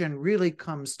creation really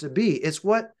comes to be. It's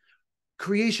what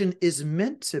creation is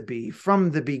meant to be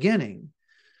from the beginning.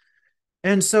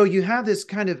 And so you have this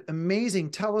kind of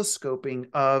amazing telescoping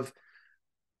of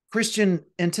Christian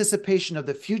anticipation of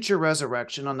the future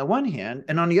resurrection on the one hand,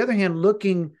 and on the other hand,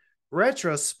 looking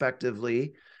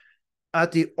retrospectively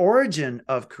at the origin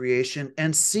of creation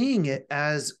and seeing it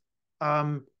as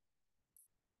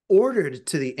ordered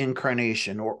to the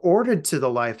incarnation or ordered to the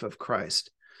life of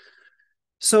Christ.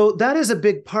 So that is a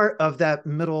big part of that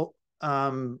middle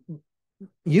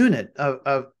unit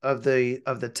of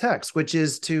the text, which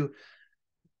is to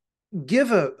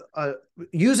give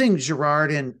using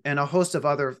Girard and a host of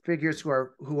other figures who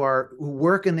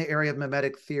work in the area of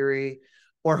mimetic theory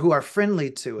or who are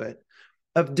friendly to it,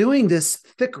 of doing this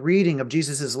thick reading of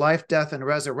Jesus's life, death, and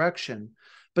resurrection,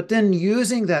 but then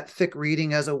using that thick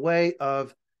reading as a way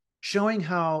of showing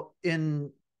how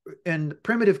in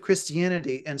primitive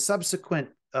Christianity and subsequent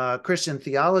Christian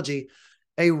theology,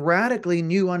 a radically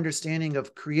new understanding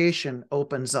of creation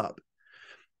opens up.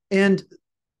 And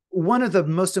one of the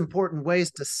most important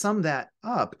ways to sum that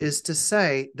up is to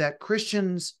say that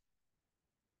Christians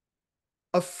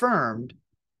affirmed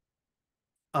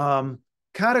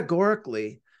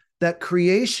categorically that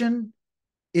creation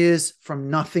is from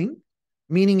nothing,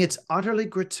 meaning it's utterly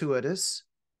gratuitous,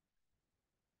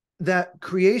 that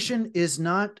creation is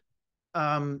not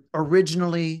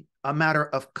originally a matter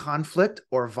of conflict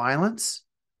or violence,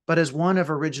 but is one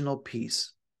of original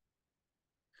peace.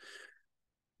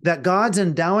 That God's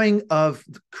endowing of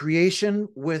creation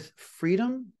with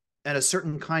freedom and a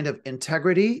certain kind of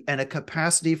integrity and a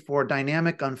capacity for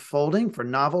dynamic unfolding, for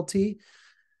novelty,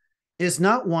 is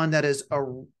not one that is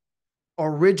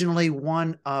originally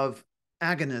one of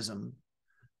agonism,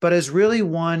 but is really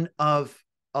one of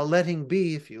a letting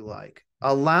be, if you like,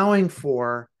 allowing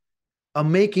for a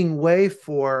making way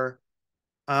for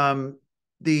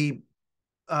the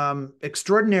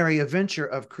extraordinary adventure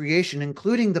of creation,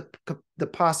 including the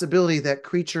possibility that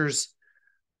creatures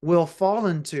will fall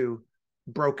into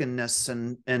brokenness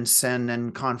and sin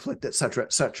and conflict, et cetera,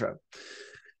 et cetera.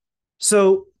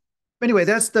 So anyway,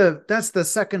 that's the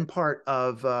second part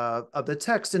of the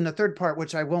text. And the third part,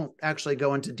 which I won't actually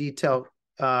go into detail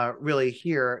really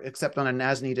here, except on an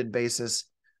as-needed basis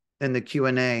in the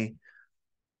Q&A.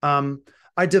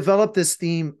 I developed this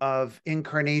theme of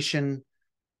incarnation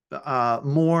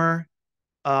more,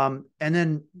 and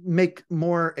then make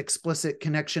more explicit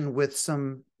connection with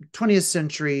some 20th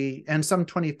century and some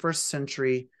 21st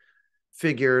century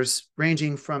figures,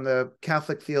 ranging from the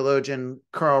Catholic theologian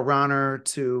Karl Rahner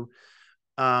to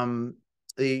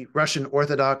the Russian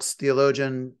Orthodox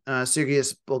theologian Sergei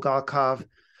Bulgakov,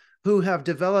 who have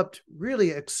developed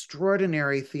really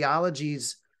extraordinary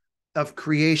theologies of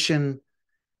creation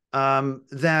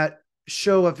that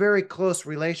show a very close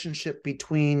relationship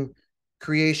between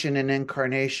creation and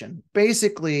incarnation,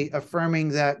 basically affirming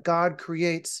that God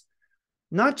creates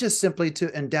not just simply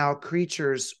to endow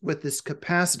creatures with this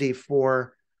capacity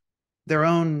for their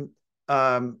own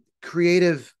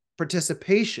creative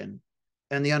participation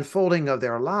and the unfolding of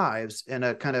their lives in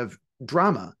a kind of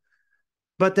drama,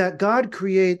 but that God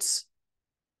creates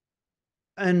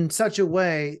in such a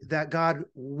way that God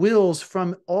wills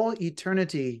from all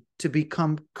eternity to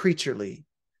become creaturely,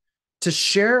 to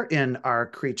share in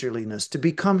our creatureliness, to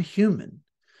become human.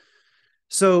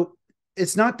 So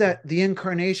it's not that the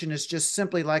incarnation is just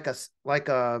simply like a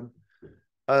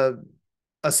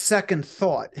second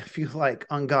thought, if you like,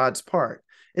 on God's part.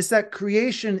 It's that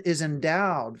creation is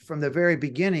endowed from the very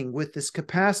beginning with this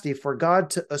capacity for God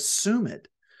to assume it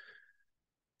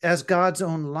as God's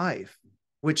own life,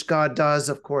 which God does,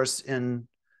 of course, in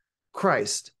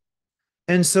Christ.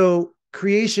 And so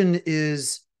creation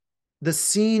is the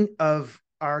scene of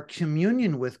our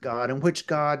communion with God, in which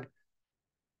God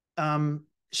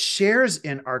shares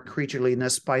in our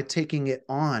creatureliness by taking it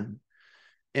on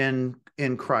in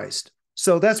Christ.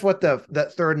 So that's what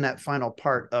that third and that final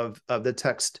part of the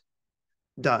text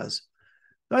does.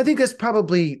 I think that's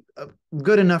probably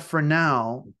good enough for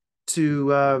now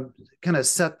to kind of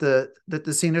set the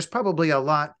scene. There's probably a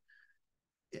lot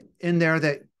in there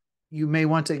that you may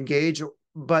want to engage,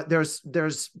 but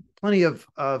there's plenty of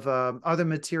other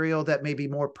material that may be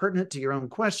more pertinent to your own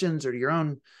questions or to your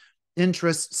own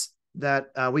interests that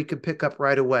we could pick up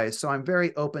right away. So I'm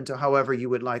very open to however you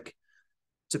would like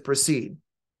to proceed.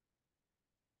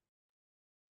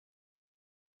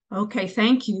 Okay,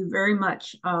 thank you very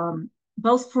much,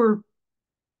 both for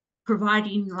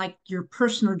providing like your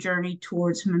personal journey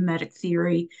towards mimetic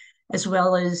theory, as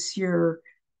well as your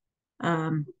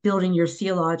building your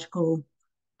theological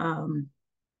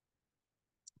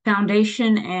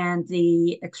foundation and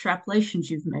the extrapolations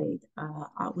you've made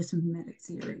with mimetic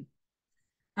theory.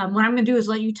 What I'm going to do is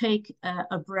let you take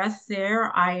a breath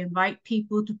there. I invite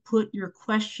people to put your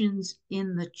questions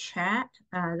in the chat.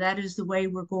 That is the way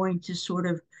we're going to sort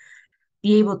of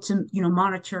be able to,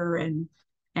 monitor and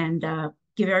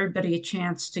give everybody a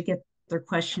chance to get their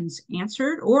questions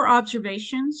answered or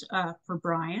observations for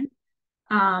Brian.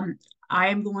 I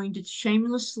am going to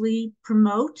shamelessly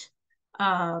promote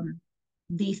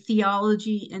the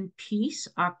Theology and Peace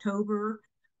October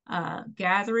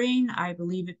gathering. I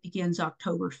believe it begins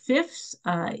October 5th.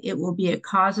 It will be at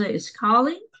Casa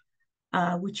Iscali,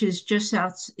 which is just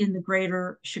out in the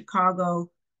greater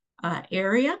Chicago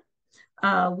area.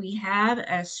 We have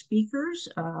as speakers,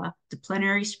 the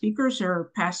plenary speakers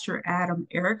are Pastor Adam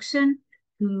Erickson,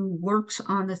 who works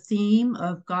on the theme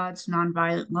of God's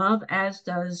nonviolent love, as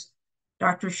does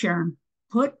Dr. Sharon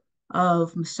Put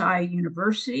of Messiah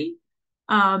University.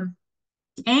 And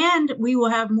we will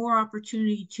have more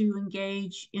opportunity to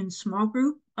engage in small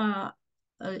group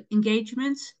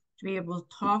engagements, to be able to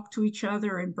talk to each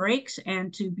other in breaks,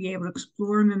 and to be able to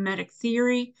explore mimetic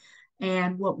theory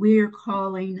and what we are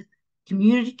calling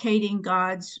communicating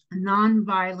God's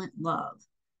nonviolent love.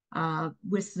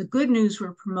 With the good news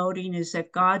we're promoting is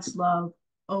that God's love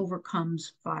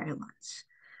overcomes violence.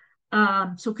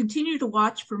 So continue to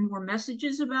watch for more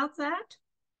messages about that.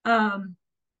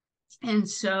 And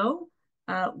so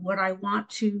what I want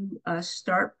to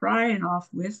start Brian off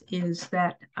with is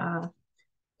that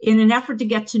in an effort to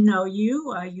get to know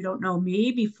you, you don't know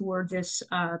me before this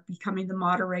becoming the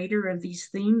moderator of these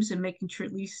themes and making sure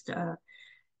at least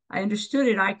I understood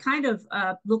it. I kind of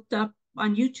looked up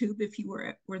on YouTube, if you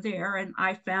were there, and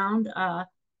I found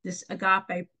this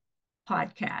Agape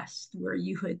podcast where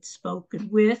you had spoken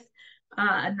with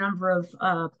a number of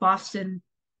Boston,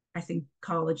 I think,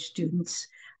 college students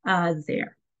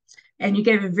there. And you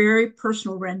gave a very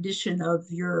personal rendition of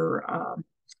your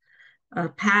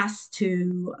path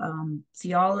to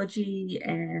theology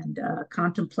and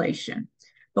contemplation.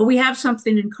 But we have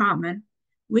something in common,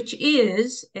 which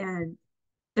is, and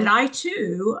that I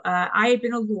too, I had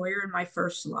been a lawyer in my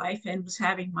first life and was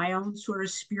having my own sort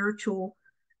of spiritual,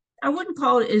 I wouldn't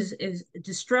call it as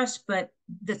distress, but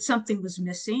that something was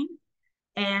missing.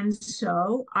 And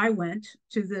so I went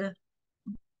to the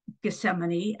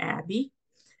Gethsemane Abbey,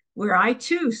 where I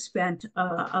too spent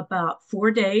about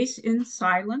 4 days in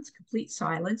silence, complete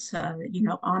silence,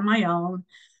 on my own,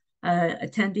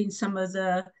 attending some of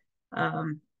the,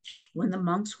 when the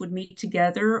monks would meet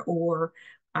together, or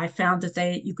I found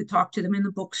that you could talk to them in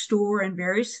the bookstore and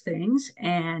various things.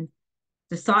 And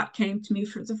the thought came to me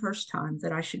for the first time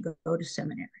that I should go to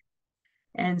seminary.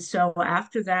 And so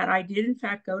after that, I did in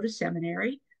fact go to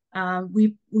seminary.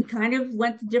 We kind of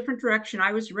went a different direction.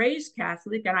 I was raised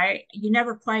Catholic, and you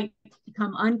never quite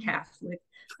become un-Catholic,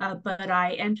 but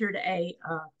I entered a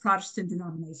Protestant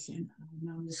denomination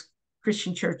known as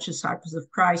Christian Church Disciples of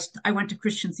Christ. I went to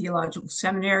Christian Theological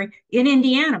Seminary in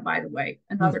Indiana, by the way,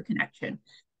 another connection,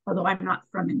 although I'm not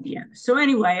from Indiana. So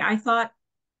anyway, I thought,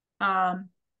 I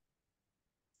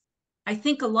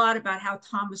think a lot about how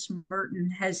Thomas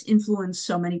Merton has influenced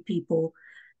so many people,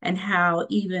 and how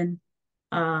even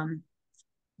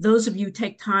those of you who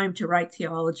take time to write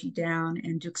theology down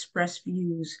and to express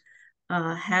views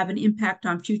have an impact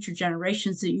on future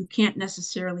generations that you can't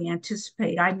necessarily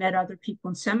anticipate. I met other people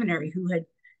in seminary who had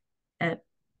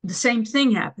the same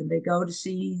thing happen. They go to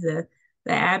see the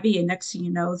Abbey, and next thing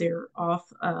you know, they're off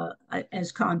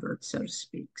as converts, so to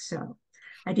speak. So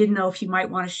I didn't know if you might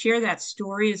want to share that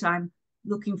story, as I'm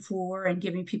looking for and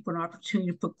giving people an opportunity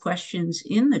to put questions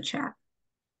in the chat.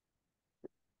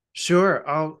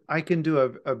 Sure. I can do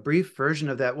a brief version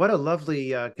of that. What a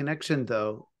lovely connection,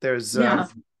 though. There's there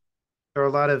are a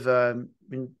lot of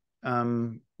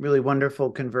really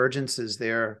wonderful convergences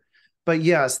there. But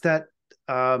yes, that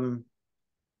when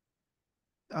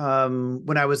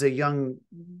I was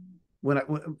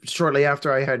shortly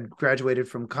after I had graduated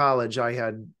from college,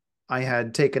 I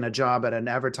had taken a job at an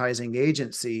advertising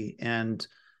agency and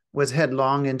was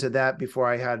headlong into that before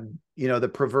I had,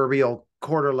 the proverbial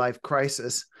quarter life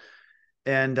crisis,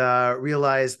 and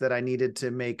realized that I needed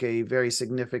to make a very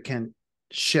significant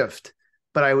shift,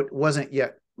 but I wasn't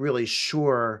yet really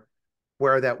sure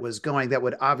where that was going. That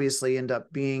would obviously end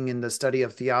up being in the study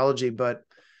of theology, but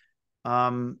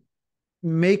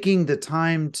making the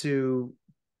time to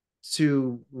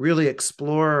really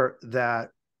explore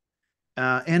that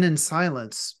and in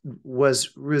silence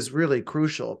was really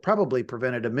crucial. Probably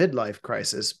prevented a midlife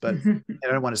crisis, but I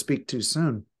don't want to speak too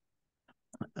soon.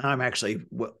 I'm actually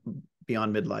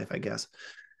beyond midlife, I guess.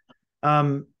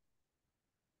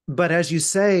 But as you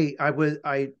say, I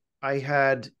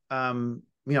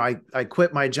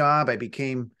quit my job. I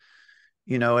became,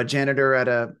 a janitor at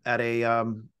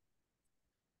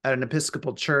an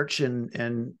Episcopal church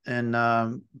in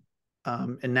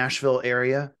Nashville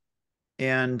area,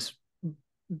 and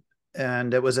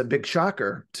it was a big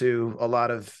shocker to a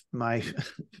lot of my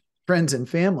friends and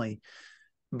family.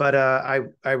 But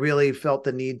I really felt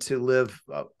the need to live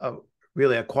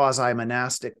really a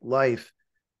quasi-monastic life.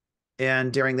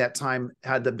 And during that time,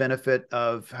 had the benefit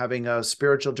of having a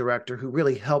spiritual director who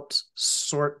really helped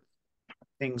sort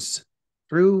things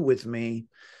through with me,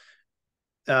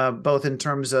 both in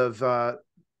terms of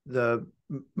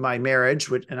my marriage,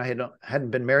 and I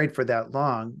hadn't been married for that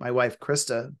long, my wife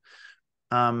Krista,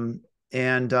 and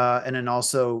then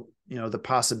also, you know, the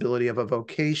possibility of a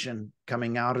vocation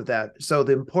coming out of that. So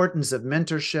the importance of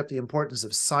mentorship, the importance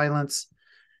of silence,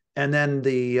 and then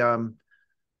the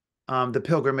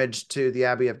pilgrimage to the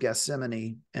Abbey of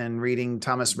Gethsemane and reading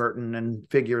Thomas Merton and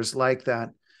figures like that.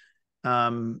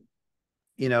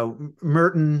 You know,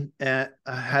 Merton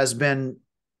has been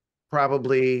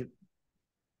probably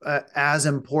as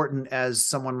important as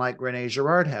someone like René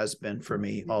Girard has been for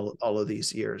me all of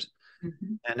these years.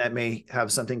 Mm-hmm. And that may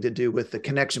have something to do with the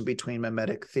connection between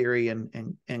mimetic theory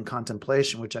and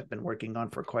contemplation, which I've been working on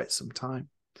for quite some time.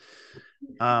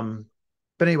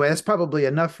 But anyway, that's probably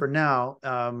enough for now.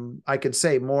 I could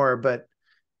say more, but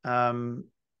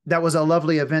that was a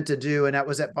lovely event to do, and that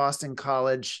was at Boston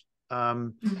College.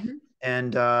 Mm-hmm.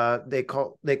 And they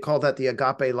call that the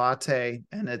Agape Latte,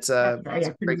 and it's a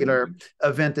regular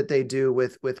event that they do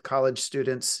with college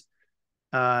students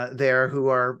there who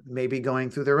are maybe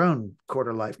going through their own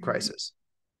quarter life crisis.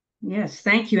 Yes,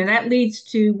 thank you. And that leads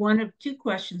to one of two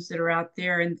questions that are out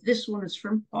there, and this one is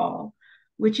from Paul,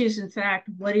 which is, in fact,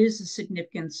 what is the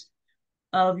significance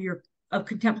of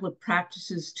contemplative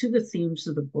practices to the themes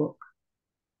of the book?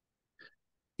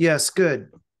 Yes, good.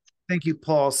 Thank you,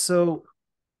 Paul. So,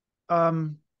 I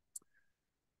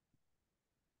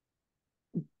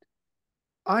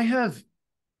have,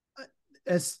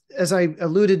 as I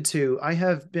alluded to, I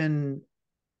have been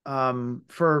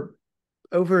for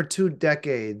over 2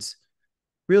 decades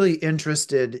really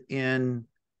interested in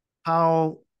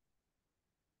how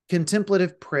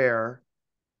contemplative prayer,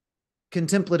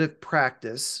 contemplative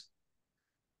practice,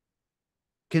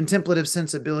 contemplative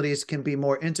sensibilities can be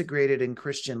more integrated in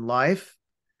Christian life,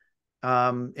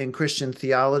 in Christian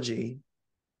theology.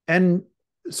 And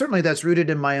certainly that's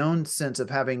rooted in my own sense of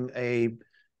having a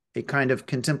kind of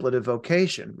contemplative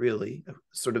vocation, really.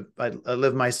 Sort of, I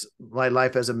live my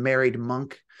life as a married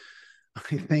monk,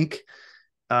 I think.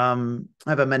 I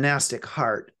have a monastic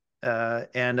heart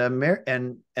and a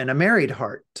married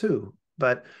heart too.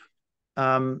 But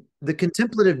the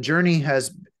contemplative journey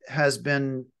has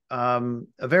been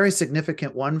a very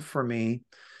significant one for me.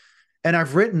 And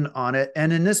I've written on it.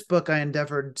 And in this book, I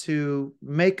endeavored to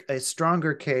make a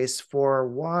stronger case for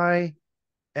why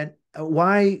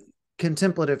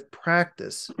contemplative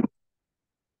practice,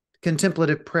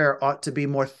 contemplative prayer ought to be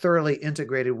more thoroughly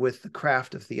integrated with the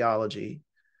craft of theology.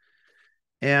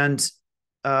 And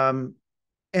I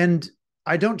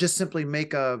don't just simply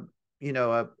make a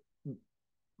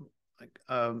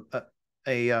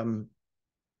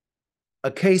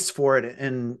case for it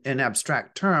in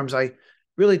abstract terms. I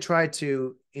really try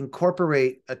to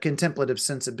incorporate a contemplative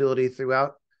sensibility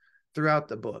throughout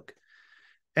the book.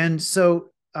 And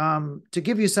so to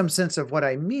give you some sense of what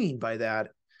I mean by that,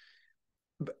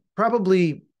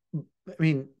 probably, I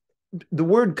mean, the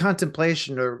word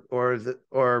contemplation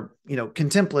or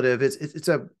contemplative it's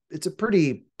a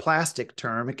pretty plastic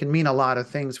term. It can mean a lot of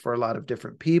things for a lot of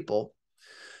different people.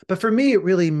 But for me, it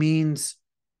really means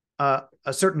a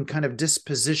certain kind of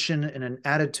disposition and an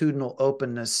attitudinal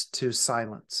openness to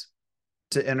silence,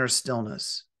 to inner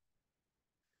stillness.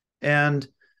 And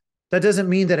that doesn't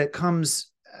mean that it comes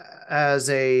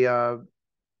as a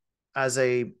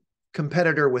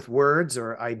competitor with words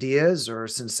or ideas or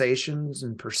sensations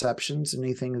and perceptions,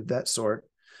 anything of that sort.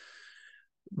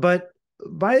 But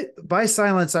by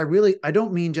silence, I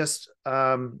don't mean just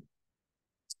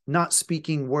not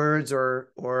speaking words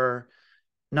or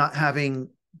not having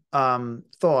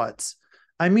thoughts.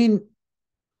 I mean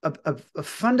a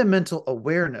fundamental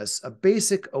awareness, a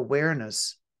basic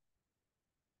awareness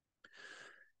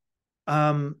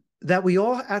that we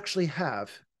all actually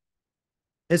have.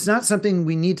 It's not something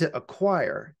we need to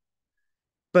acquire,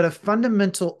 but a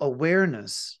fundamental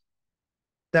awareness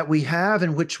that we have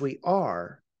in which we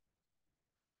are.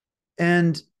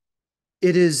 And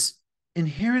it is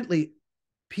inherently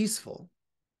peaceful.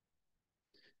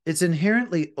 It's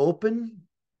inherently open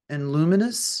and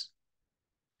luminous.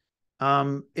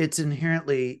 It's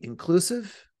inherently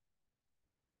inclusive.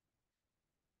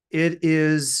 It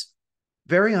is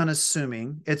very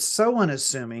unassuming. It's so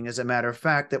unassuming, as a matter of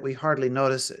fact, that we hardly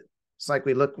notice it. It's like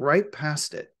we look right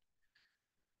past it.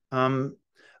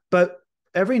 But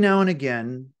every now and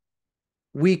again,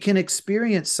 we can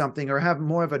experience something or have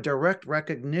more of a direct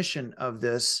recognition of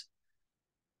this,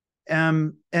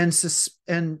 and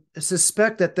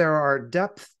suspect that there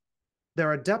there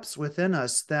are depths within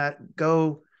us that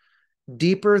go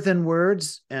deeper than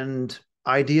words and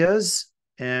ideas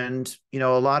and, you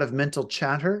know, a lot of mental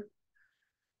chatter,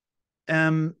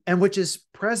 and which is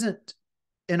present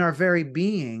in our very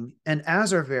being and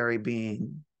as our very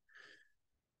being.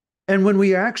 And when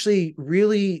we are actually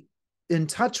really in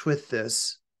touch with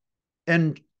this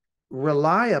and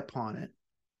rely upon it,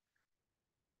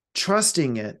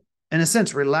 trusting it, in a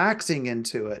sense, relaxing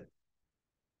into it,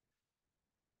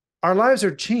 our lives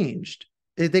are changed.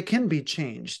 They can be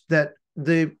changed. That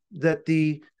the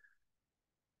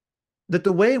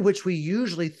way in which we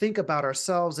usually think about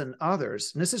ourselves and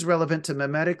others, and this is relevant to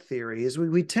mimetic theory, is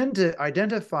we tend to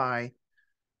identify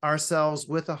ourselves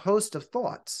with a host of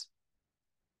thoughts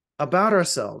about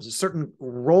ourselves, certain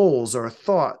roles or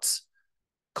thoughts,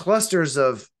 clusters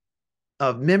of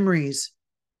memories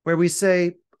where we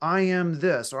say, I am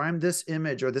this, or I'm this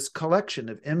image, or this collection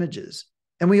of images.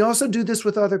 And we also do this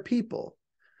with other people.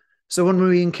 So when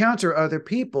we encounter other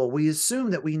people, we assume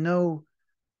that we know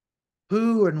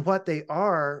who and what they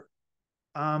are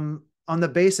on the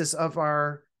basis of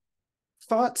our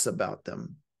thoughts about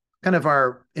them, kind of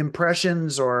our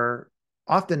impressions, or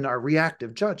often our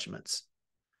reactive judgments,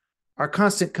 our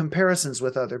constant comparisons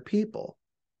with other people.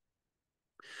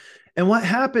 And what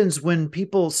happens when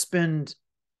people spend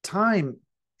time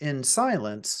in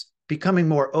silence, becoming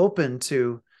more open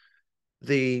to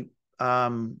the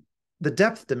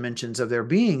depth dimensions of their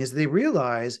being, is they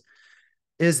realize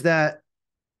is that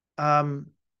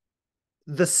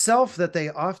the self that they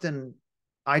often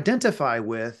identify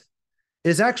with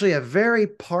is actually a very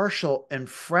partial and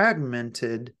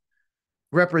fragmented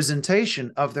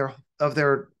representation of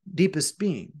their deepest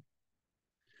being.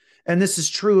 And this is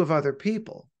true of other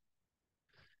people.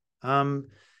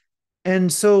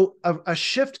 And so a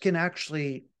shift can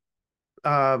actually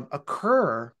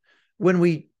occur when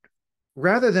we,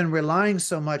 rather than relying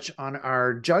so much on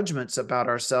our judgments about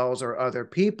ourselves or other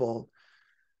people,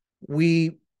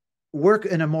 we work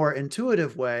in a more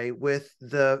intuitive way with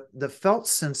the felt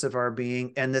sense of our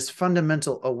being and this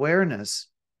fundamental awareness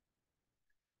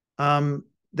that,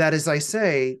 as I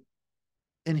say,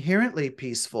 inherently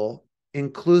peaceful,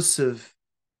 inclusive,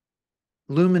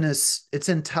 luminous. It's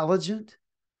intelligent,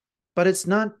 but it's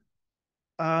not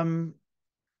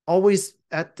always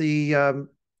at the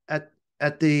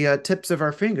tips of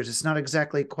our fingers. It's not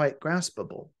exactly quite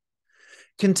graspable.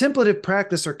 Contemplative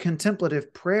practice or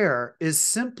contemplative prayer is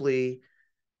simply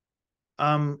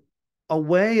a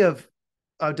way of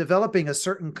developing a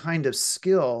certain kind of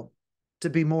skill to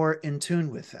be more in tune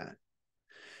with that.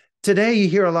 Today, you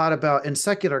hear a lot about, in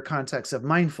secular contexts, of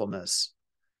mindfulness.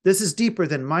 This is deeper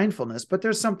than mindfulness, but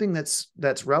there's something that's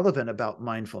relevant about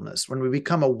mindfulness when we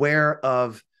become aware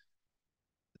of,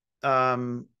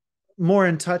 more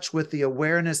in touch with the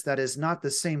awareness that is not the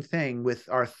same thing with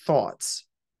our thoughts.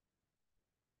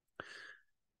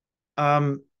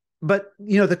 But,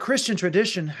 you know, the Christian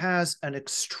tradition has an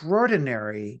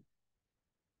extraordinary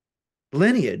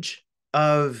lineage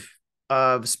of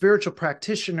spiritual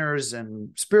practitioners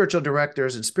and spiritual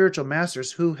directors and spiritual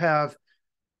masters who have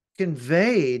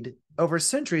conveyed over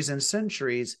centuries and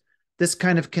centuries this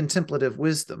kind of contemplative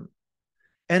wisdom.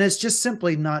 And it's just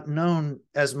simply not known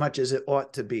as much as it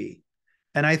ought to be.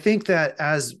 And I think that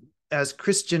as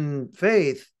Christian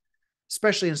faith,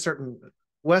 especially in certain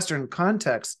Western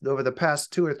contexts over the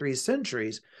past 2 or 3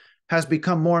 centuries, has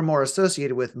become more and more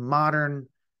associated with modern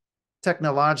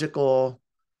technological,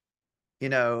 you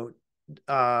know,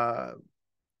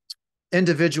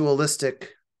 individualistic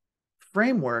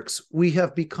frameworks, we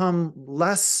have become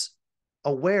less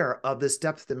aware of this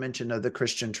depth dimension of the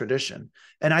Christian tradition.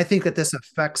 And I think that this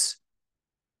affects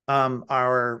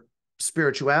our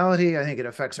spirituality. I think it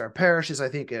affects our parishes. I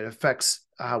think it affects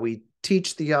how we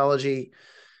teach theology.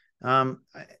 It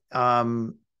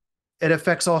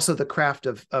affects also the craft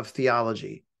of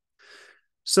theology.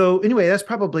 So anyway, that's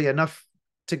probably enough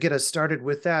to get us started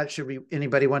with that. Should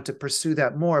anybody want to pursue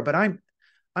that more? But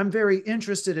I'm very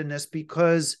interested in this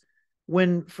because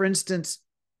when, for instance,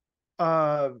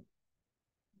 Girard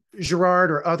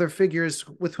or other figures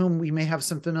with whom we may have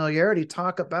some familiarity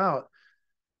talk about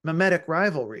mimetic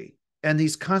rivalry and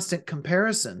these constant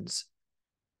comparisons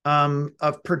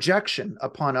of projection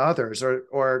upon others,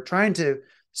 or trying to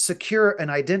secure an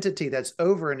identity that's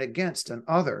over and against an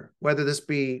other, whether this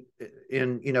be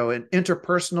in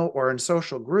interpersonal or in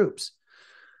social groups.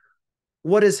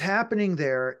 What is happening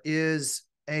there is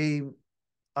an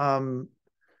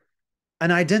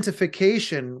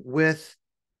identification with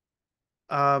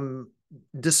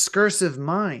discursive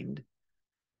mind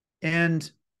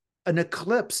and an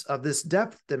eclipse of this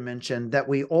depth dimension that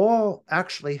we all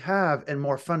actually have and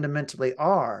more fundamentally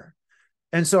are,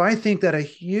 And so I think that a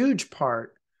huge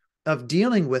part of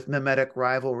dealing with mimetic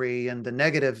rivalry and the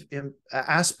negative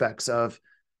aspects of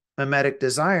mimetic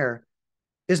desire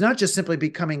is not just simply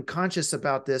becoming conscious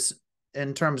about this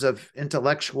in terms of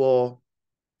intellectual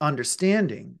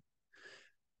understanding,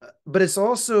 but it's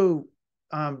also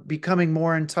becoming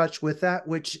more in touch with that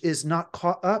which is not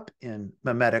caught up in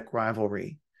mimetic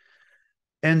rivalry.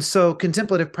 And so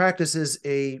contemplative practice is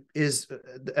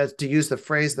as to use the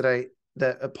phrase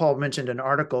that Paul mentioned in an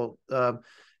article,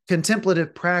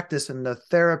 contemplative practice and the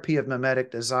therapy of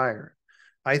mimetic desire.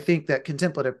 I think that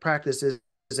contemplative practice is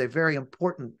a very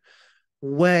important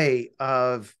way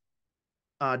of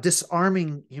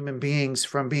disarming human beings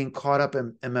from being caught up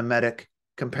in mimetic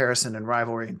comparison and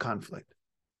rivalry and conflict.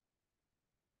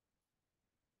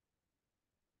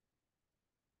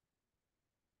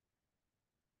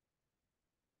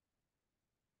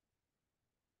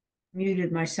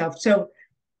 Muted myself. So,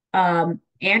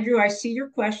 Andrew, I see your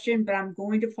question, but I'm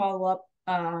going to follow up.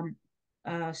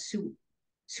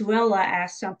 Suella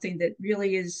asked something that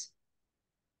really is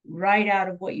right out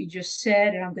of what you just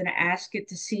said, and I'm going to ask it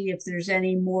to see if there's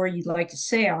any more you'd like to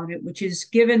say on it, which is,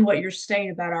 given what you're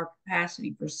saying about our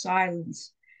capacity for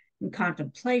silence and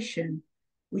contemplation,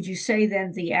 would you say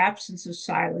then the absence of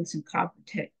silence and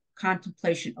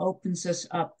contemplation opens us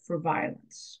up for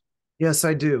violence? Yes,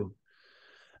 I do.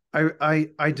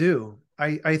 I do.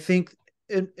 I think,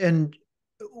 and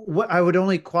what I would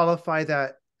only qualify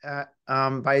that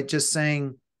by just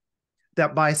saying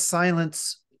that by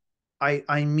silence,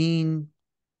 I mean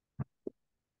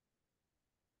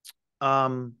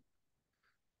something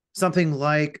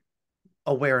like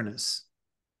awareness.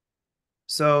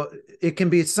 So it can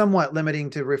be somewhat limiting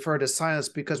to refer to silence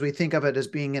because we think of it as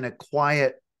being in a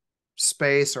quiet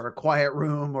space or a quiet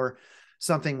room or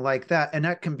something like that. And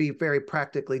that can be very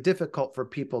practically difficult for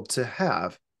people to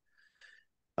have.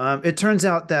 It turns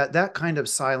out that that kind of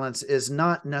silence is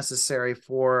not necessary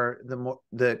for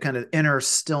the kind of inner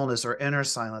stillness or inner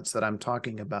silence that I'm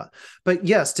talking about. But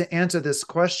yes, to answer this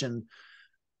question,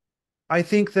 I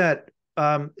think that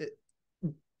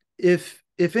if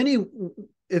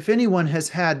anyone has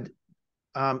had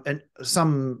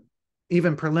some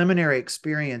even preliminary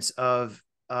experience of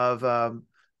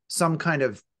some kind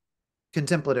of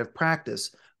contemplative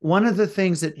practice, one of the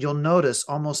things that you'll notice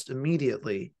almost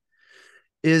immediately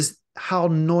is how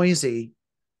noisy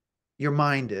your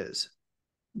mind is.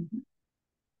 Mm-hmm.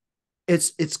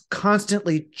 It's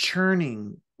constantly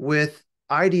churning with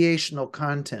ideational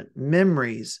content,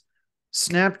 memories,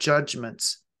 snap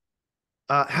judgments,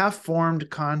 half-formed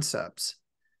concepts,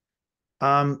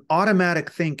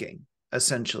 automatic thinking,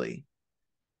 essentially.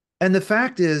 And the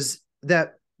fact is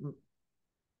that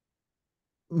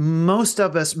most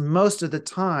of us, most of the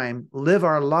time, live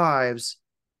our lives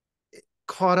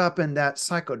caught up in that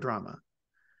psychodrama.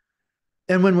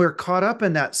 And when we're caught up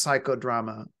in that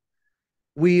psychodrama,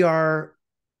 we are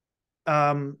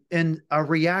in a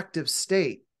reactive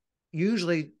state,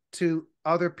 usually to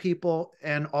other people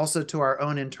and also to our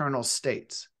own internal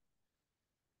states.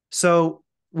 So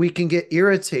we can get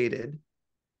irritated,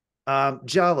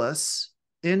 jealous,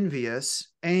 envious,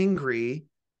 angry.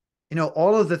 You know,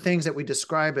 all of the things that we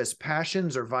describe as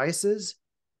passions or vices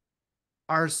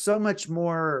are so much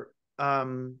more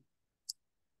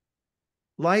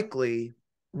likely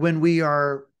when we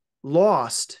are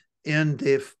lost in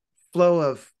the flow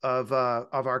of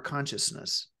our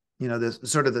consciousness. You know, the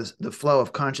sort of the flow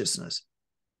of consciousness,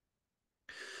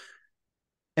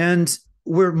 and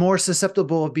we're more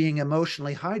susceptible of being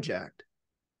emotionally hijacked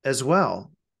as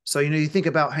well. So you know, you think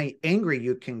about how angry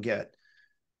you can get.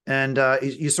 And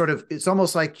you sort of, it's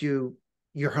almost like you're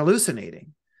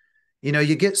hallucinating. You know,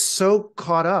 you get so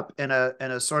caught up in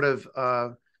a sort of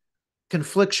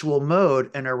conflictual mode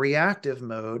and a reactive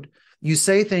mode. You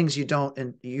say things you don't,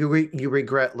 and you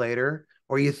regret later,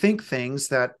 or you think things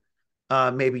that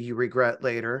maybe you regret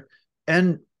later,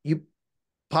 and you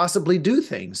possibly do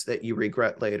things that you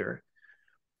regret later.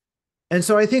 And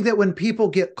so I think that when people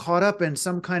get caught up in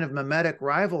some kind of mimetic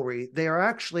rivalry, they are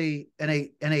actually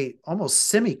in a almost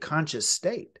semi-conscious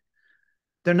state.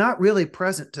 They're not really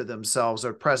present to themselves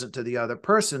or present to the other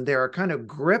person. They are kind of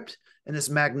gripped in this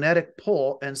magnetic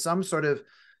pull and some sort of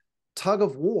tug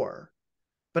of war.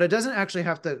 But it doesn't actually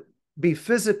have to be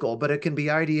physical, but it can be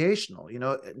ideational, you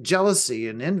know, jealousy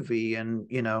and envy and,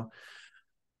 you know.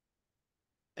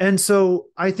 And so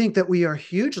I think that we are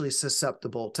hugely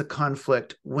susceptible to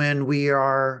conflict when we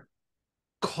are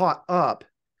caught up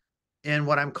in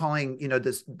what I'm calling, you know,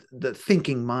 the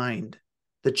thinking mind,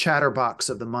 the chatterbox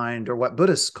of the mind, or what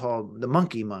Buddhists call the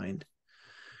monkey mind.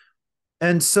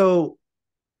 And so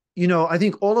I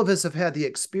think all of us have had the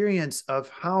experience of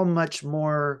how much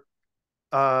more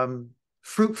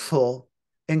fruitful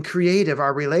and creative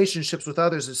our relationships with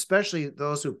others, especially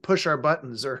those who push our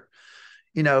buttons or,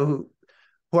 who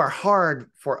are hard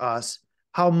for us,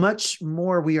 how much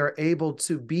more we are able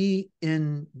to be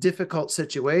in difficult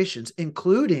situations,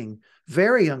 including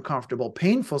very uncomfortable,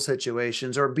 painful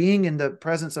situations, or being in the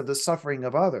presence of the suffering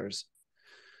of others.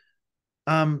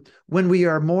 When we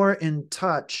are more in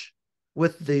touch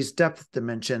with these depth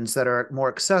dimensions that are more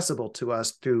accessible to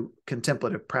us through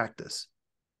contemplative practice.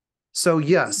 So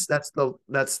yes,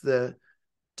 to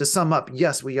sum up,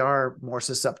 yes, we are more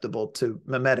susceptible to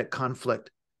mimetic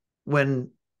conflict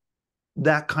when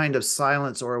that kind of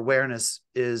silence or awareness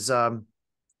is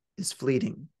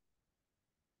fleeting.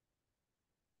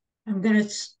 I'm going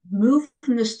to move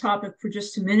from this topic for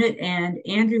just a minute. And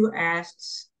Andrew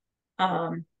asks,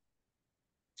 I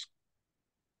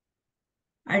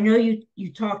know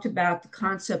you talked about the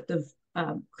concept of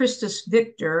Christus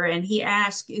Victor, and he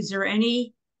asked, is there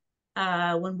any,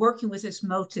 when working with this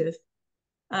motive,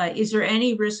 is there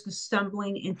any risk of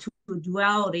stumbling into a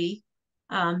duality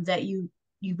that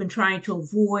you've been trying to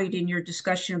avoid in your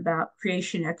discussion about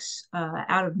creation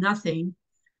out of nothing,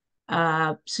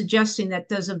 suggesting that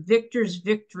does a victor's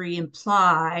victory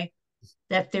imply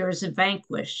that there is a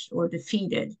vanquished or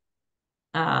defeated?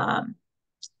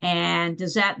 And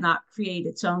does that not create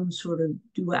its own sort of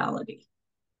duality?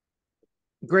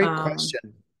 Great question.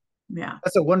 Yeah.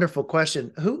 That's a wonderful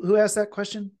question. Who asked that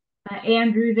question?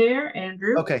 Andrew there,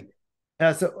 Andrew. Okay.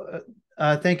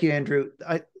 Thank you, Andrew.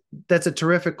 That's a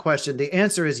terrific question. The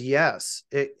answer is yes.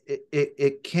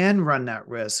 It can run that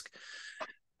risk.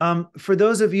 For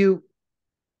those of you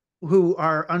who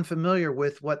are unfamiliar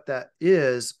with what that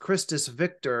is, Christus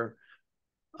Victor,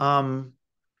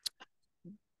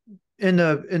 in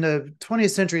the 20th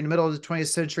century, in the middle of the 20th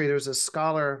century, there was a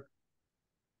scholar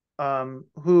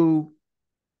who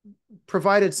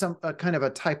provided a kind of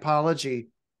a typology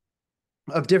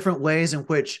of different ways in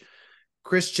which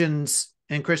Christians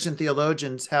and Christian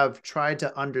theologians have tried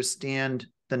to understand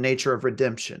the nature of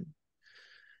redemption.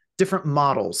 Different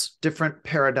models, different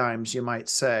paradigms, you might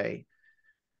say.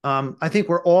 I think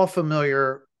we're all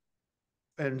familiar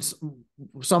in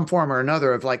some form or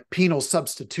another of like penal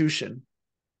substitution,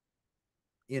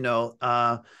 and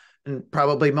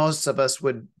probably most of us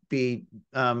would be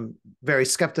very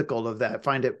skeptical of that,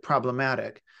 find it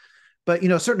problematic. But,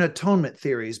 certain atonement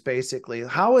theories, basically,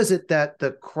 how is it that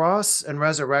the cross and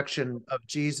resurrection of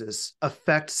Jesus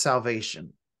affect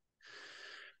salvation?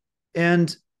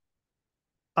 And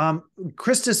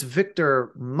Christus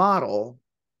Victor model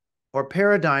or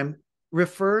paradigm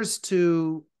refers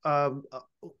to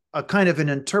a kind of an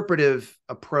interpretive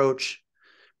approach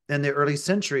in the early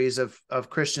centuries of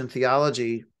Christian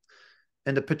theology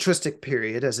in the patristic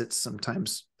period, as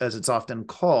it's often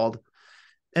called,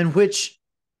 in which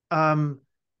God,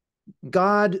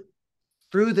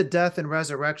 through the death and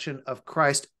resurrection of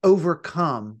Christ,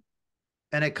 overcome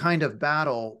in a kind of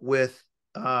battle with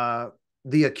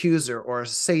the accuser or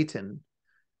Satan,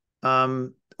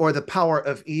 or the power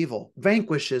of evil,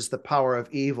 vanquishes the power of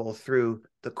evil through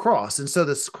the cross. And so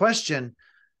this question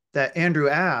that Andrew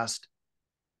asked,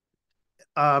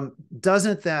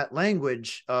 doesn't that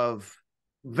language of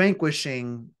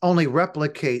vanquishing only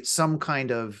replicate some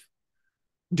kind of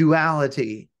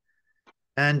duality?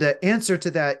 And the answer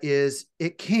to that is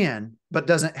it can, but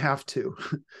doesn't have to.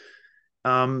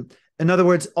 In other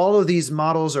words, all of these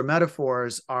models or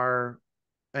metaphors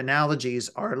analogies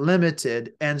are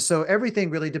limited. And so everything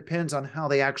really depends on how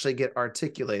they actually get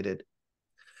articulated.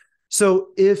 So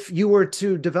if you were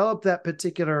to develop that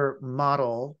particular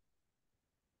model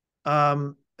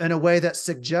in a way that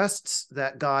suggests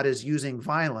that God is using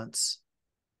violence,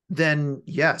 then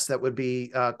yes, that would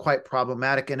be quite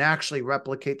problematic and actually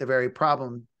replicate the very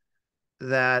problem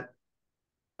that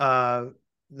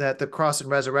the cross and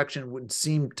resurrection would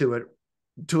seem to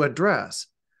address.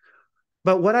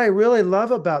 But what I really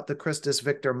love about the Christus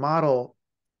Victor model,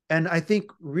 and I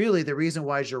think really the reason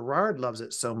why Girard loves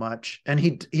it so much, and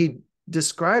he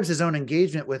describes his own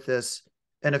engagement with this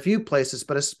in a few places,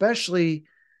 but especially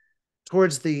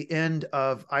towards the end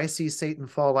of I See Satan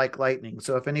Fall Like Lightning.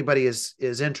 So if anybody is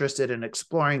interested in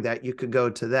exploring that, you could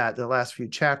go to that, the last few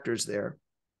chapters there.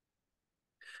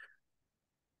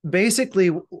 Basically,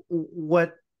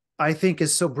 what I think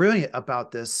is so brilliant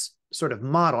about this sort of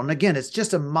model, and again, it's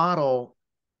just a model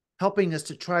helping us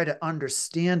to try to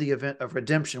understand the event of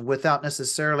redemption without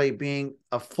necessarily being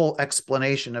a full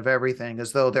explanation of everything,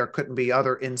 as though there couldn't be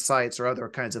other insights or other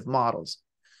kinds of models.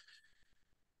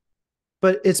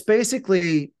 But it's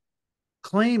basically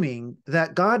claiming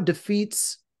that God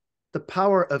defeats the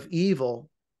power of evil,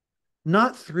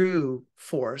 not through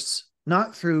force,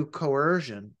 not through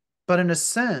coercion, but in a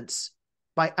sense,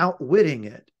 by outwitting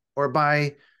it or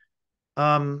by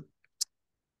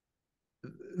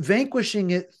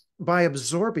vanquishing it, by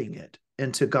absorbing it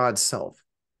into God's self.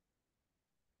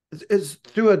 It's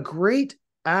through a great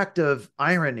act of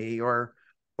irony or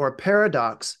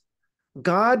paradox,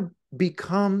 God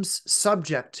becomes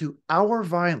subject to our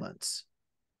violence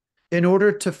in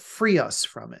order to free us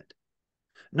from it,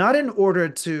 not in order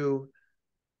to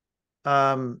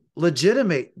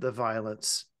legitimate the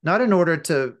violence, not in order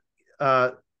to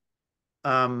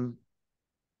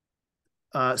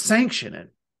sanction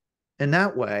it in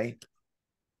that way,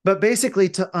 but basically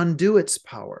to undo its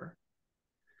power.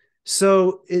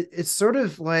 So it's sort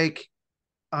of like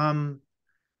God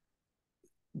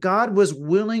was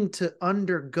willing to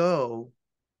undergo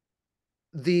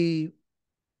the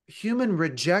human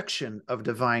rejection of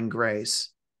divine grace,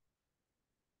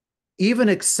 even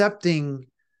accepting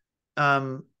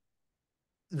that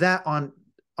on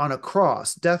a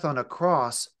cross, death on a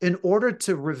cross, in order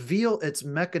to reveal its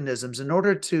mechanisms, in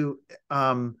order to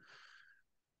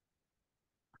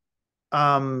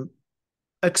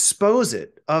expose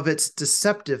it of its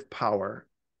deceptive power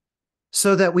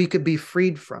so that we could be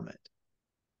freed from it.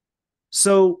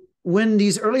 So when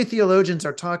these early theologians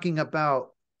are talking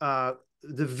about the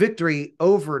victory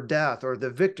over death or the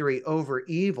victory over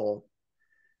evil,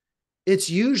 it's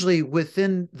usually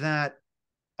within that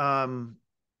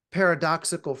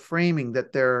paradoxical framing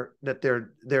that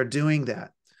they're doing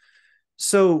that.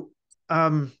 So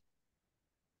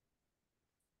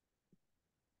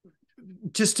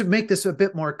just to make this a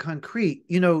bit more concrete,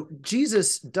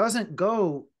 Jesus doesn't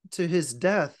go to his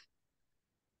death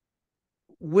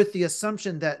with the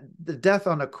assumption that the death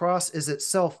on a cross is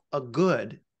itself a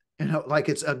good, like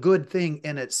it's a good thing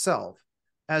in itself,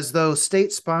 as though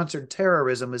state-sponsored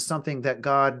terrorism is something that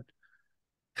God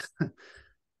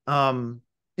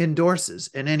endorses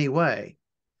in any way.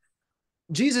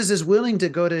 Jesus is willing to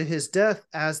go to his death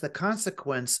as the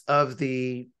consequence of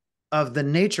the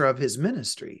nature of his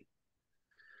ministry.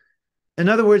 In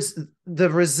other words, the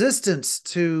resistance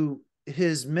to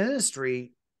his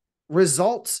ministry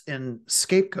results in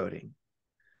scapegoating.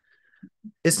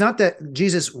 It's not that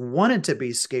Jesus wanted to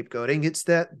be scapegoating, it's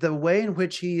that the way in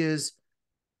which he is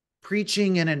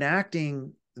preaching and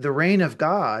enacting the reign of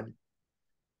God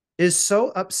is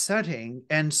so upsetting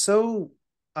and so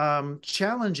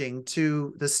challenging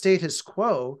to the status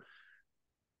quo,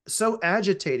 so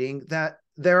agitating that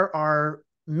there are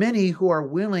many who are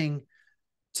willing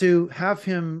to have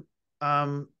him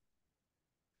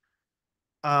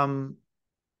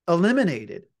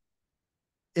eliminated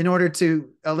in order to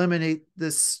eliminate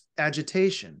this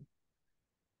agitation.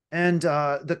 And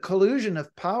the collusion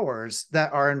of powers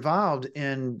that are involved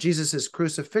in Jesus's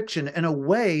crucifixion in a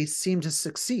way seem to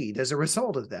succeed as a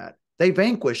result of that. They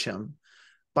vanquish him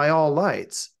by all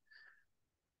lights.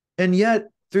 And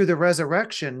yet through the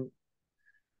resurrection,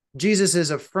 Jesus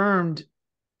is affirmed,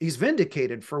 he's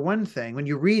vindicated for one thing. When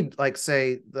you read, like,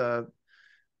 say, the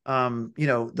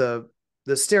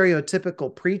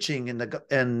stereotypical preaching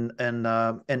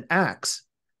in Acts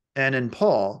and in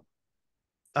Paul,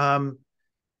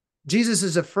 Jesus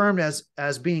is affirmed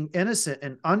as being innocent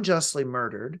and unjustly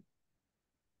murdered,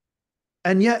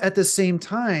 and yet at the same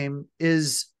time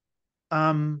is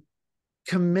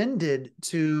commended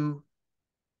to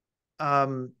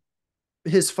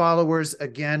his followers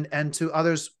again, and to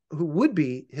others who would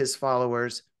be his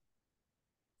followers,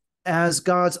 as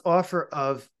God's offer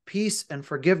of peace and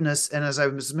forgiveness, and as I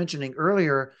was mentioning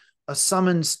earlier, a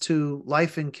summons to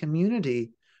life and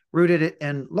community rooted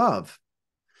in love.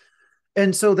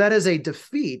 And so that is a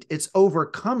defeat. It's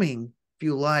overcoming, if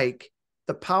you like,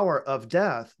 the power of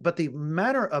death, but the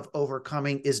manner of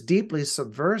overcoming is deeply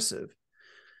subversive.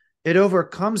 It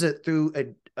overcomes it through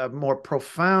a more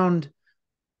profound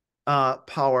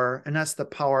power, and that's the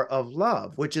power of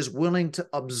love, which is willing to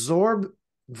absorb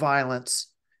violence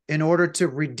in order to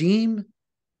redeem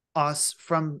us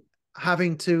from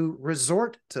having to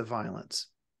resort to violence.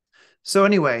 So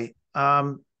anyway,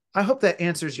 I hope that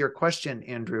answers your question,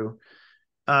 Andrew.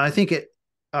 I think it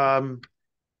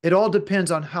all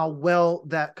depends on how well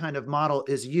that kind of model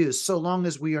is used, so long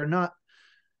as we are not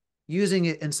using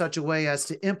it in such a way as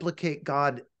to implicate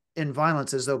God in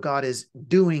violence, as though God is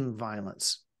doing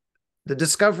violence. The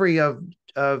discovery of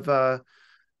God,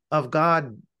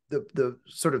 the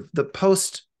sort of the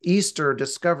post-Easter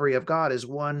discovery of God is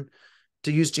one,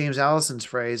 to use James Allison's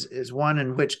phrase, is one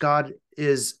in which God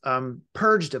is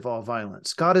purged of all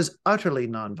violence. God is utterly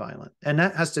nonviolent, and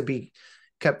that has to be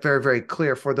kept very, very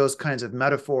clear for those kinds of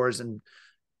metaphors and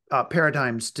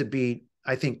paradigms to be,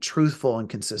 I think, truthful and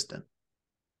consistent.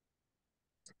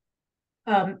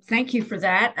 Thank you for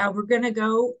that. We're going to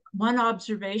go one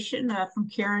observation from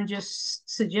Karen just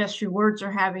suggests your words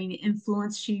are having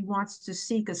influence. She wants to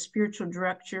seek a spiritual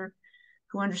director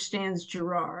who understands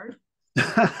Girard.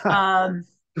 So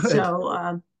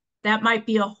that might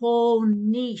be a whole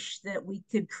niche that we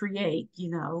could create, you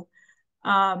know.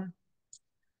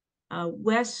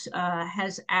 Wes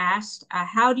has asked,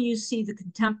 how do you see the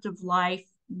contemplative life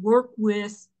work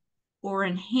with or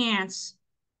enhance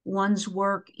one's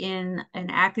work in an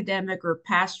academic or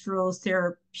pastoral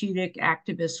therapeutic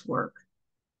activist work?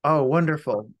 Oh,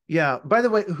 wonderful. Yeah. By the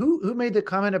way, who made the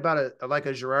comment about a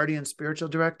Girardian spiritual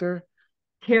director?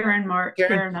 Karen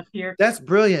up here. That's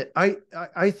brilliant.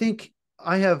 I think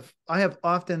I have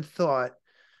often thought,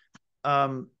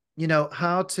 you know,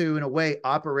 how to, in a way,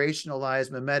 operationalize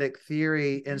mimetic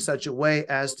theory in such a way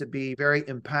as to be very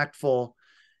impactful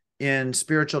in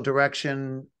spiritual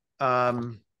direction,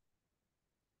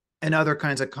 and other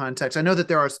kinds of contexts. I know that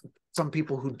there are some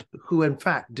people who in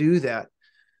fact do that,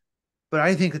 but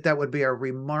I think that would be a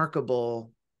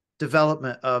remarkable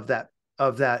development of that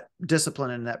discipline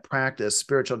and that practice,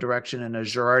 spiritual direction in a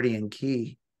Girardian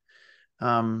key.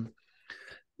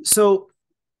 So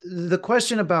the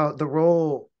question about the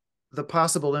role, the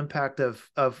possible impact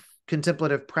of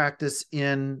contemplative practice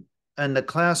in the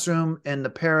classroom, in the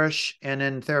parish, and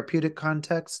in therapeutic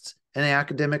contexts, in the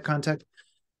academic context.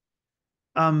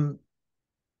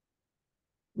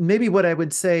 Maybe what I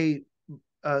would say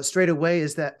straight away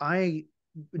is that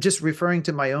just referring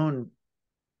to my own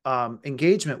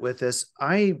engagement with this,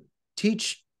 I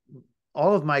teach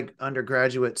all of my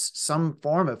undergraduates some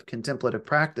form of contemplative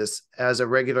practice as a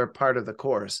regular part of the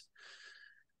course.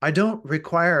 I don't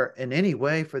require in any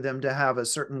way for them to have a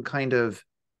certain kind of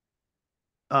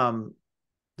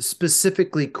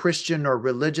specifically Christian or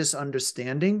religious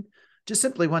understanding. Just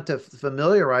simply want to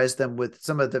familiarize them with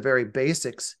some of the very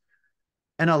basics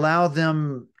and allow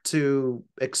them to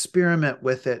experiment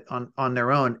with it on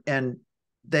their own. And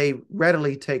they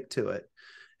readily take to it.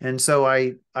 And so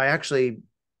I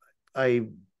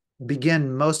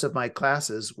begin most of my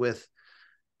classes with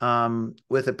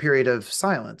a period of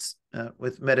silence,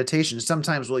 with meditation.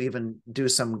 Sometimes we'll even do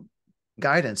some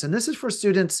guidance. And this is for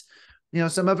students, you know,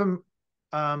 some of them,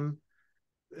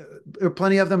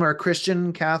 plenty of them are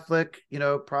Christian, Catholic, you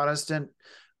know, Protestant,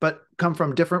 but come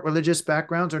from different religious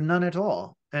backgrounds or none at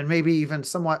all. And maybe even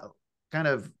somewhat kind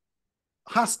of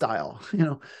hostile,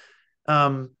 you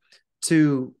know,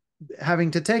 to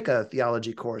having to take a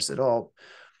theology course at all.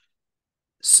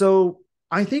 So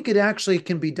I think it actually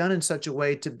can be done in such a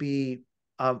way to be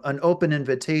an open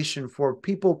invitation for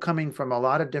people coming from a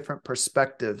lot of different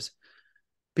perspectives,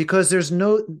 because there's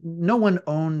no one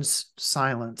owns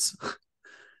silence.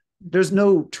 There's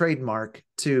no trademark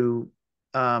to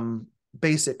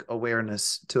basic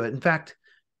awareness to it. In fact,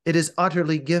 it is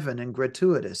utterly given and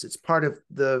gratuitous. It's part of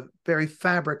the very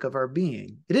fabric of our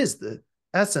being. It is the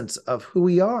essence of who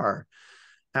we are.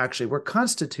 Actually, we're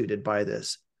constituted by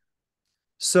this.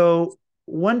 So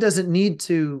one doesn't need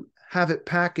to have it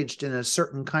packaged in a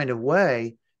certain kind of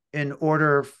way in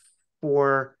order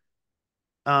for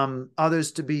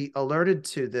others to be alerted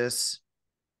to this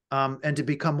and to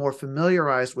become more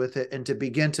familiarized with it and to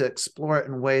begin to explore it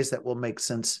in ways that will make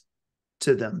sense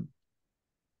to them.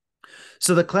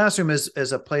 So the classroom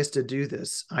is a place to do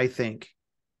this, I think,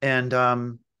 and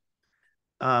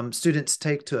students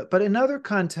take to it. But in other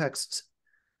contexts,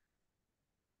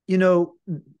 you know,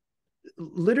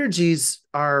 liturgies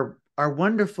are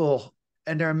wonderful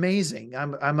and they're amazing.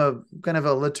 I'm a kind of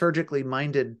a liturgically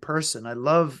minded person. I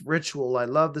love ritual. I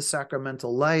love the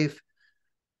sacramental life.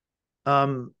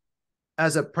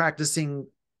 As a practicing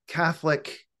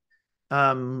Catholic,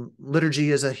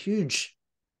 liturgy is a huge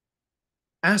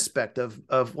aspect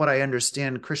of what I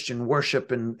understand Christian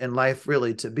worship and life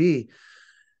really to be.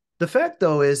 The fact,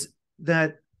 though, is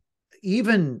that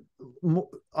even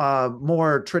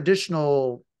more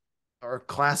traditional or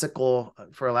classical,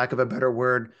 for lack of a better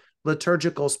word,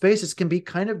 liturgical spaces can be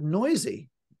kind of noisy,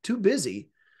 too busy.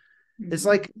 Mm-hmm. It's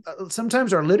like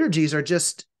sometimes our liturgies are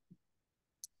just,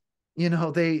 you know,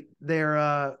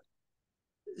 they're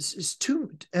it's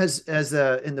too, as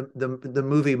in the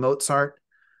movie Mozart,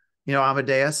 you know,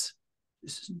 Amadeus,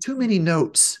 too many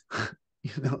notes.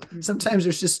 You know, sometimes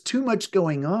there's just too much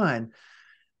going on.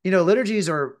 You know, liturgies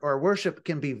or worship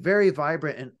can be very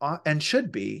vibrant and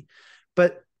should be,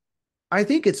 but I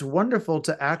think it's wonderful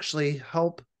to actually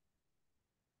help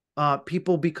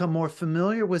people become more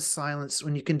familiar with silence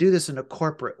when you can do this in a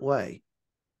corporate way.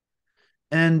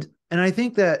 And I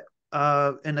think that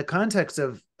in the context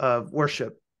of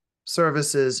worship,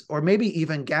 services, or maybe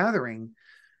even gathering,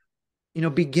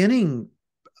 beginning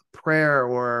prayer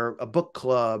or a book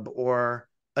club or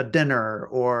a dinner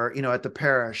or, at the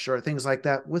parish or things like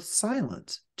that with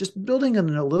silence, just building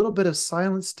in a little bit of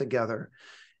silence together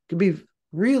can be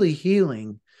really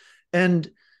healing. And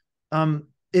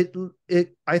it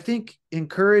I think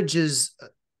encourages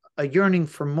a yearning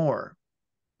for more,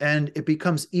 and it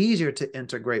becomes easier to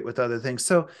integrate with other things.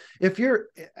 So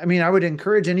I would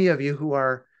encourage any of you who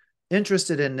are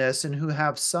interested in this and who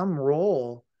have some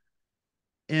role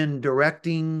in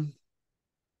directing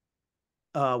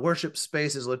worship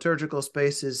spaces, liturgical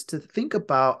spaces, to think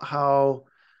about how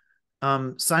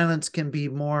silence can be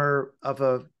more of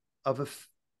a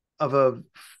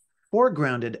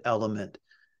foregrounded element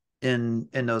in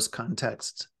those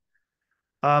contexts.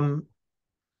 I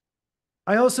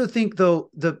also think, though,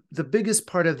 the biggest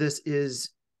part of this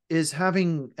is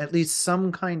having at least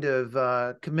some kind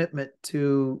of commitment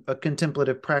to a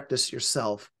contemplative practice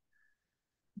yourself.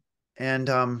 And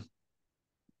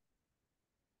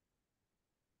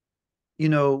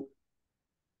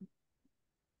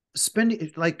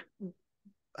spending, like,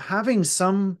 having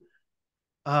some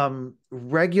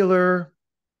regular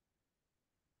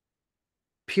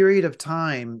period of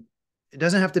time. It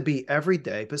doesn't have to be every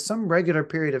day, but some regular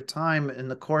period of time in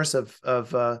the course of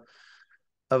a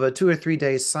 2 or 3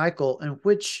 day cycle in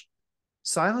which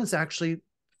silence actually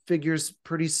figures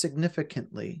pretty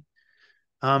significantly.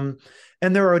 And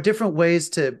there are different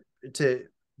ways to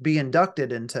be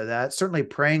inducted into that. Certainly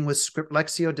praying with script,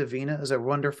 Lectio Divina, is a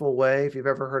wonderful way, if you've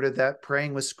ever heard of that,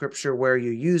 praying with scripture, where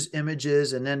you use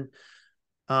images and then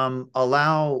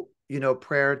allow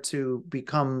prayer to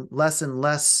become less and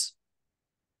less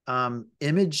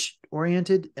image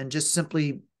oriented, and just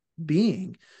simply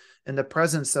being in the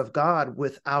presence of God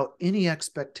without any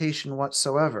expectation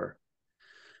whatsoever,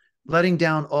 letting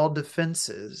down all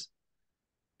defenses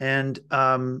and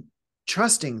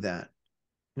trusting that,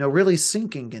 really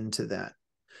sinking into that.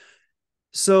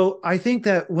 So I think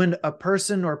that when a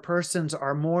person or persons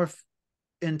are more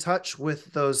in touch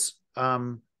with those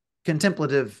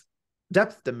contemplative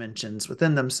depth dimensions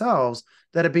within themselves,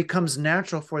 that it becomes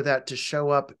natural for that to show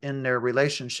up in their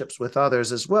relationships with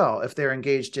others as well. If they're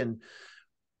engaged in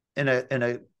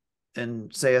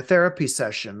say a therapy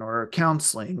session or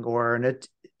counseling or in a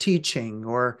teaching,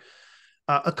 or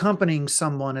accompanying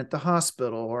someone at the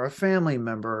hospital, or a family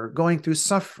member going through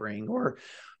suffering,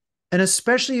 and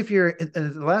especially if you're,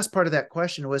 the last part of that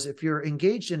question was, if you're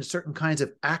engaged in certain kinds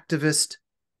of activist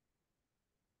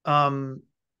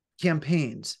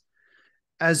campaigns,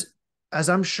 as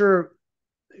I'm sure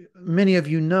many of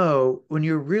you know, when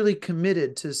you're really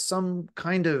committed to some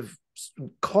kind of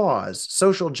cause,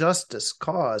 social justice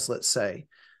cause, let's say,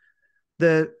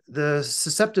 the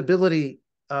susceptibility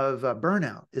of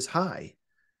burnout is high.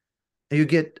 You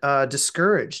get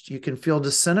discouraged. You can feel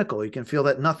cynical. You can feel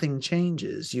that nothing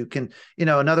changes. You can, in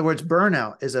other words,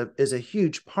 burnout is a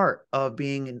huge part of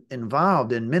being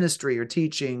involved in ministry or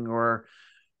teaching or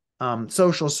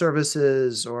social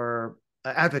services or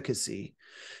advocacy.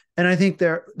 And I think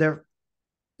there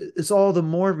it's all the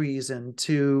more reason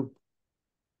to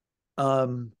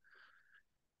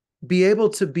be able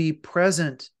to be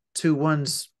present to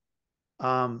one's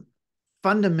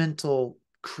fundamental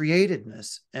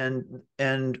createdness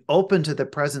and open to the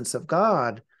presence of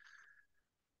God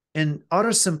in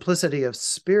utter simplicity of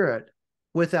spirit,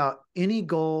 without any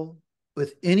goal,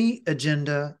 with any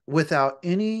agenda, without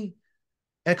any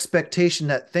expectation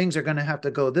that things are going to have to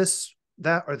go this,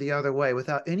 that, or the other way,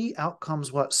 without any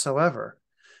outcomes whatsoever.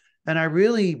 And I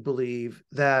really believe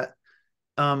that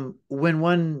when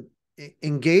one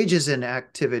engages in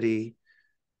activity,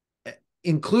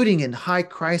 including in high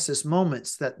crisis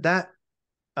moments, that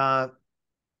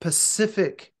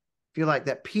pacific, if you like,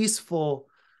 that peaceful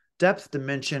depth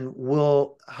dimension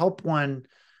will help one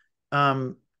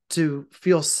to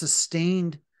feel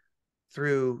sustained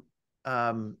through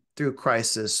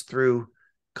crisis, through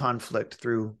conflict,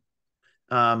 through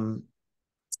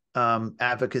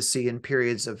advocacy in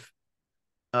periods of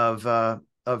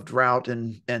drought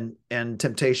and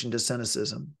temptation to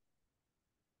cynicism.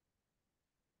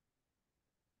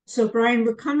 So, Brian,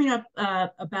 we're coming up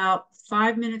about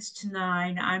 5 minutes to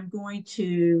 9. I'm going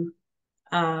to,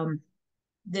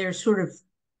 there's sort of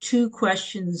 2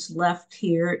 questions left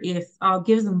here. If I'll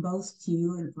give them both to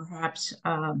you, and perhaps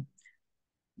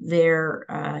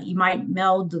you might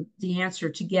meld the answer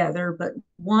together. But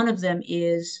one of them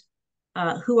is,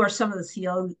 who are some of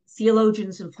the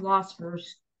theologians and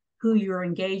philosophers who you're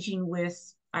engaging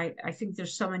with? I think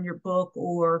there's some in your book,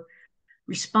 or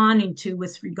responding to,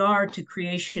 with regard to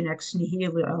creation ex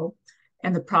nihilo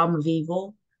and the problem of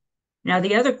evil. Now,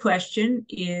 the other question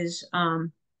is,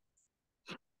 do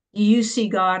you see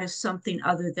God as something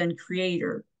other than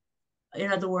creator?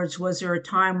 In other words, was there a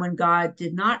time when God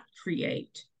did not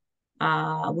create?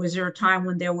 Was there a time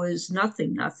when there was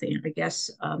nothing? I guess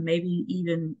maybe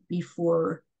even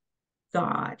before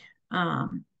God.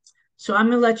 So I'm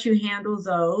going to let you handle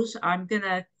those. I'm going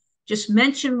to just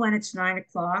mention when it's 9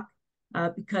 o'clock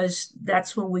because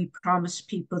that's when we promised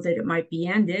people that it might be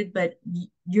ended, but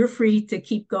you're free to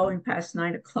keep going past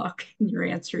 9 o'clock in your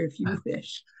answer if you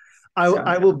wish.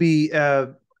 I will be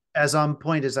as on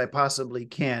point as I possibly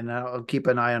can. I'll keep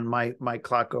an eye on my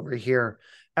clock over here.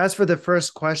 As for the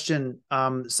first question,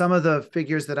 some of the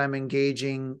figures that I'm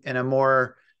engaging in a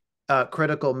more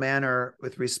critical manner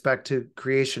with respect to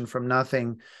creation from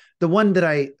nothing, the one that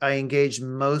I engage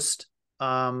most,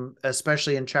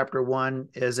 especially in chapter 1,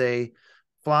 is a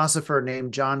philosopher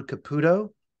named John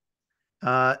Caputo.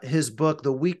 His book,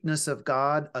 The Weakness of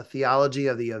God, A Theology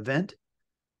of the Event,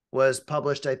 was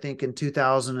published, I think, in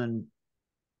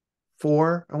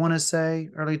 2004, I want to say,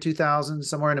 early 2000s,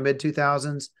 somewhere in the mid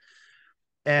 2000s.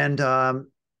 And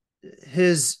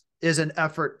his is an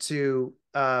effort to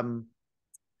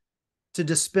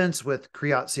dispense with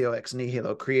creatio ex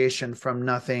nihilo, creation from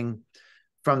nothing,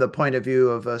 from the point of view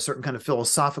of a certain kind of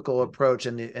philosophical approach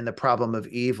in the problem of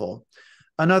evil.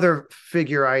 Another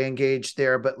figure I engaged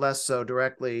there, but less so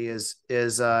directly, is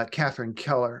Catherine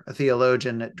Keller, a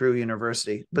theologian at Drew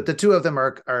University. But the two of them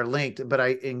are linked, but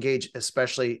I engage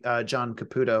especially John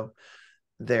Caputo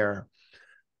there.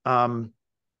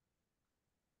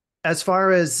 As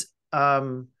far as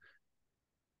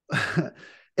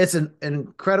it's an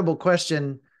incredible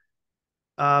question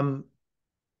about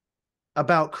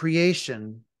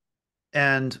creation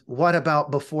and what about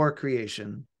before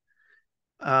creation.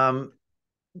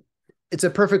 It's a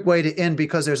perfect way to end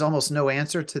because there's almost no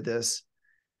answer to this,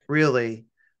 really.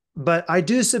 But I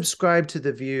do subscribe to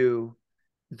the view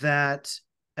that,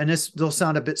 and this will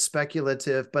sound a bit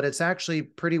speculative, but it's actually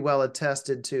pretty well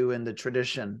attested to in the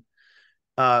tradition.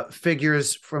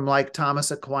 Figures from like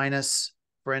Thomas Aquinas,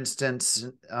 for instance,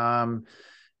 but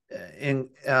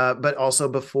also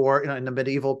before, in the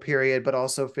medieval period, but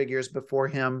also figures before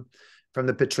him from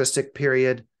the patristic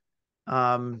period,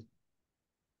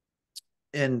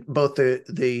 in both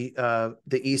the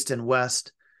East and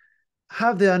West,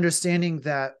 have the understanding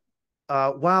that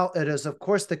while it is of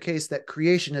course the case that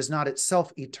creation is not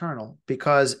itself eternal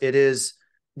because it is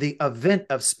the event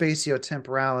of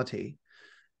spatiotemporality,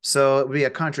 so it would be a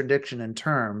contradiction in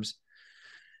terms.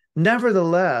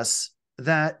 Nevertheless,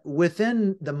 that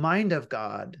within the mind of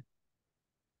God,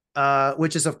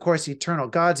 which is of course eternal,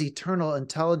 God's eternal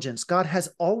intelligence, God has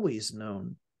always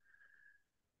known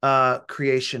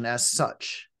creation as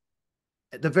such,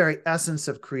 the very essence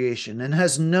of creation, and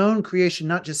has known creation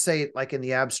not just say like in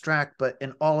the abstract, but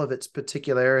in all of its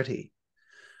particularity.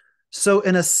 So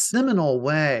in a seminal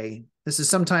way, this is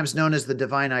sometimes known as the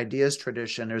divine ideas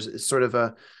tradition. There's sort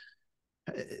of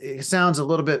it sounds a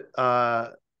little bit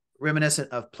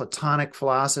reminiscent of Platonic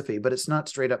philosophy, but it's not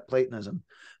straight up Platonism.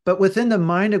 But within the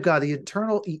mind of God, the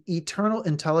eternal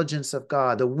intelligence of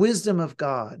God, the wisdom of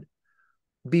God,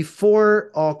 before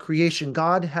all creation,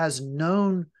 God has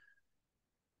known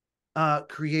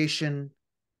creation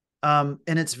in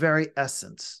its very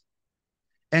essence.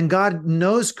 And God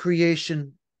knows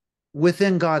creation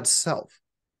within God's self,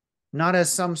 not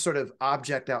as some sort of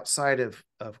object outside of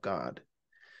God.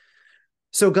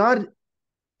 So God,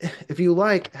 if you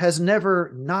like, has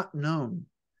never not known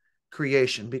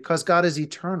creation because God is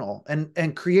eternal.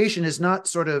 And creation is not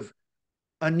sort of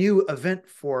a new event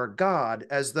for God,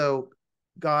 as though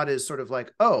God is sort of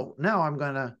like, oh, now I'm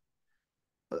going to,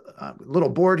 a little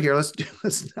bored here.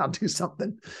 Let's now do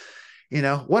something.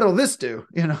 What'll this do?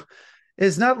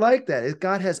 It's not like that.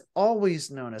 God has always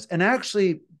known us. And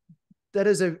actually, that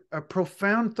is a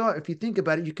profound thought. If you think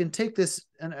about it, you can take this,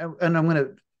 and I'm going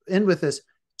to end with this,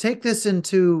 take this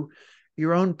into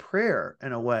your own prayer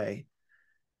in a way,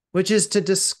 which is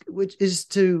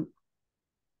to,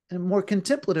 in a more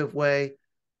contemplative way,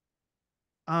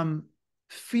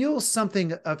 feel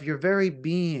something of your very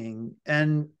being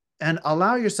and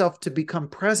allow yourself to become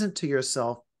present to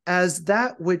yourself as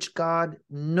that which God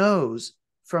knows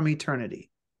from eternity,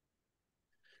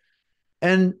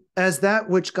 and as that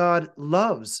which God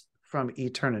loves from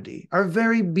eternity. Our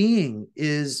very being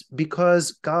is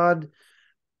because God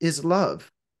is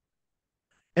love.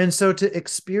 And so to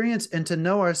experience and to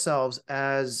know ourselves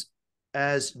as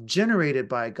generated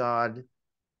by God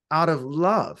out of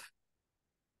love,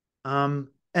 and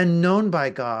known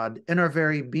by God in our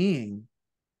very being,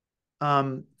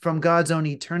 from God's own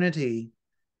eternity,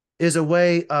 is a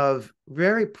way of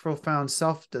very profound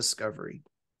self-discovery.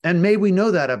 And may we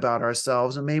know that about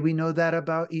ourselves, and may we know that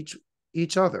about each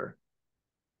other.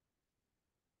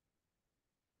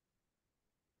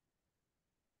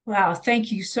 Wow,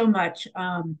 thank you so much.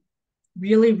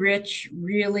 Really rich,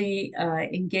 really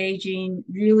engaging,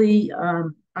 really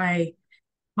a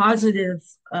positive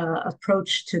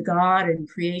approach to God and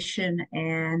creation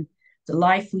and the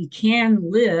life we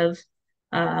can live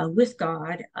with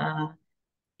God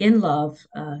in love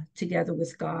together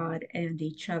with God and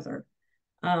each other.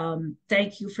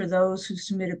 Thank you for those who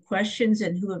submitted questions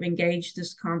and who have engaged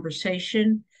this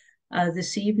conversation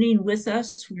this evening with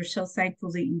us. We are so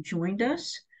thankful that you joined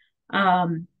us.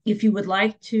 If you would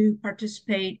like to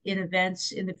participate in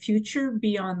events in the future,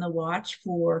 be on the watch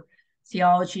for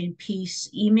Theology and Peace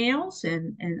emails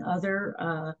and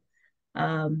other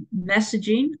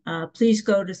messaging. Please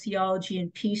go to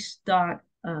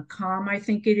theologyandpeace.com, I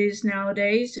think it is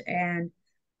nowadays, and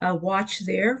watch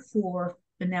there for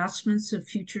announcements of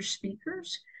future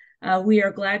speakers. We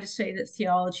are glad to say that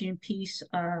Theology and Peace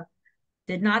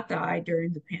did not die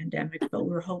during the pandemic, but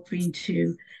we're hoping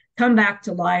to come back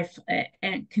to life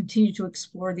and continue to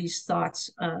explore these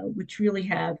thoughts, which really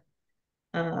have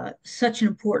so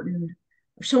important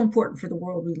for the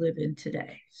world we live in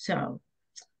today. So,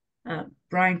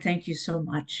 Brian, thank you so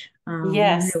much.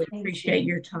 Yes, we really appreciate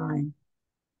your time.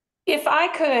 If I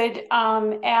could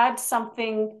add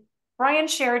something, Brian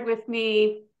shared with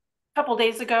me a couple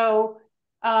days ago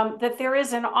that there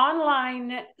is an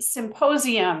online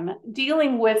symposium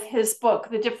dealing with his book,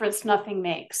 The Difference Nothing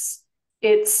Makes.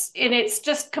 It's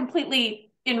just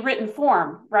completely in written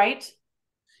form, right?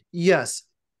 Yes.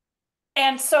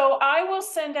 And so I will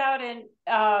send out an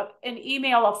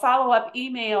email, a follow-up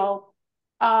email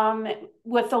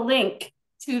with a link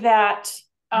to that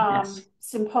Yes.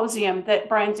 symposium that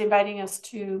Brian's inviting us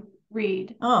to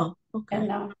read. Oh, okay.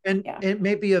 And yeah. It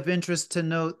may be of interest to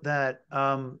note that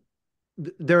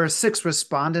there are 6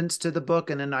 respondents to the book,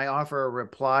 and then I offer a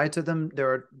reply to them.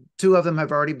 There are 2 of them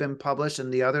have already been published,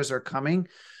 and the others are coming.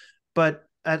 But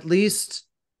at least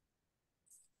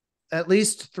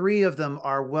 3 of them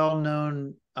are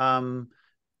well-known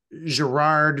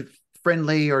Girard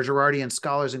friendly or Girardian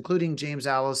scholars, including James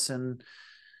Allison,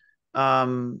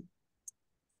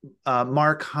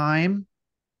 Mark Heim,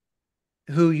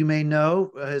 who you may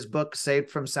know, his book Saved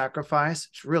from Sacrifice.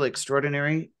 It's really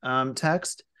extraordinary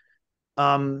text.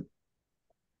 And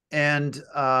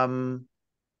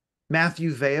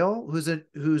Matthew Vail, who's a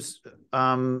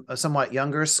somewhat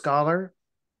younger scholar.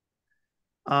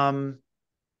 And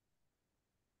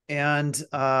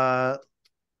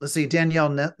let's see, Danielle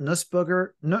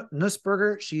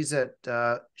Nussberger. She's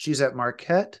at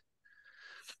Marquette.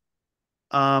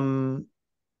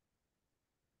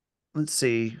 Let's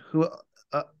see who.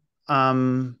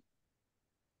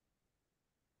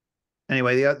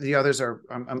 Anyway, the others are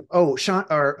Sean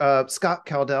or Scott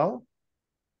Caldell.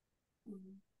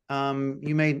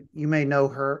 You may know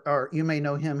her, or you may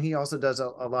know him. He also does a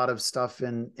lot of stuff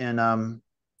in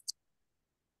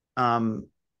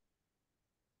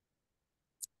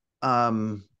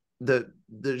the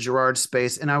Girard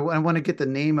space, and I want to get the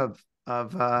name of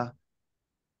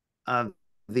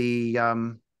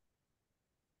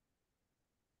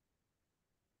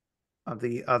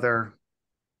the other.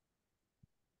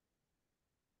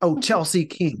 Oh, Chelsea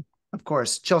King, of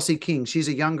course. Chelsea King. She's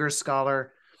a younger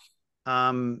scholar.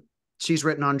 She's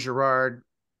written on Girard.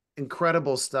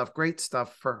 Incredible stuff. Great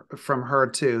stuff from her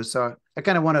too. So I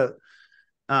kind of want to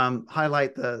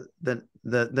highlight the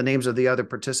names of the other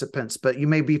participants, but you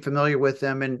may be familiar with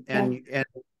them, and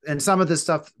some of the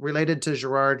stuff related to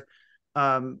Girard.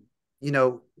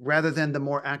 Rather than the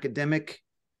more academic,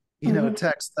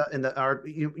 text in the art,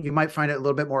 you might find it a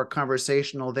little bit more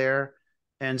conversational there,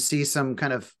 and see some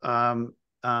kind of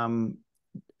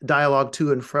dialogue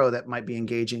to and fro that might be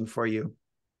engaging for you.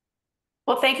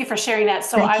 Well, thank you for sharing that.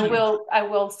 So I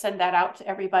will send that out to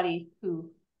everybody who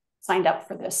signed up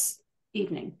for this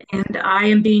evening. And I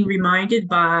am being reminded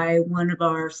by one of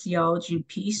our Theology and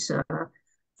Peace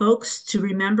folks to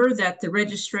remember that the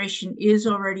registration is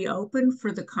already open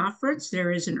for the conference.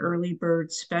 There is an early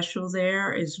bird special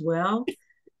there as well.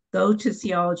 Go to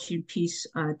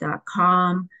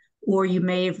theologyandpeace.com, or you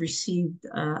may have received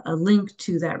a link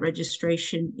to that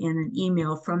registration in an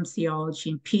email from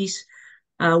Theology and Peace.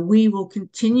 We will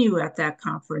continue at that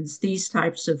conference these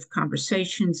types of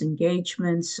conversations,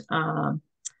 engagements,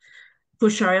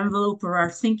 push our envelope or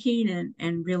our thinking,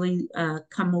 and really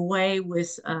come away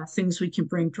with things we can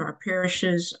bring to our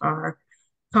parishes, our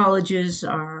colleges,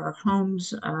 our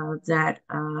homes that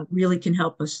really can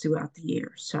help us throughout the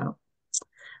year. So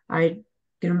I'm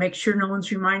going to make sure no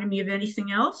one's reminding me of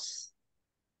anything else.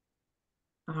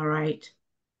 All right.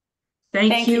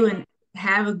 Thank you, and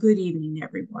have a good evening,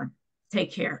 everyone.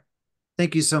 Take care.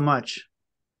 Thank you so much.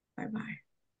 Bye-bye.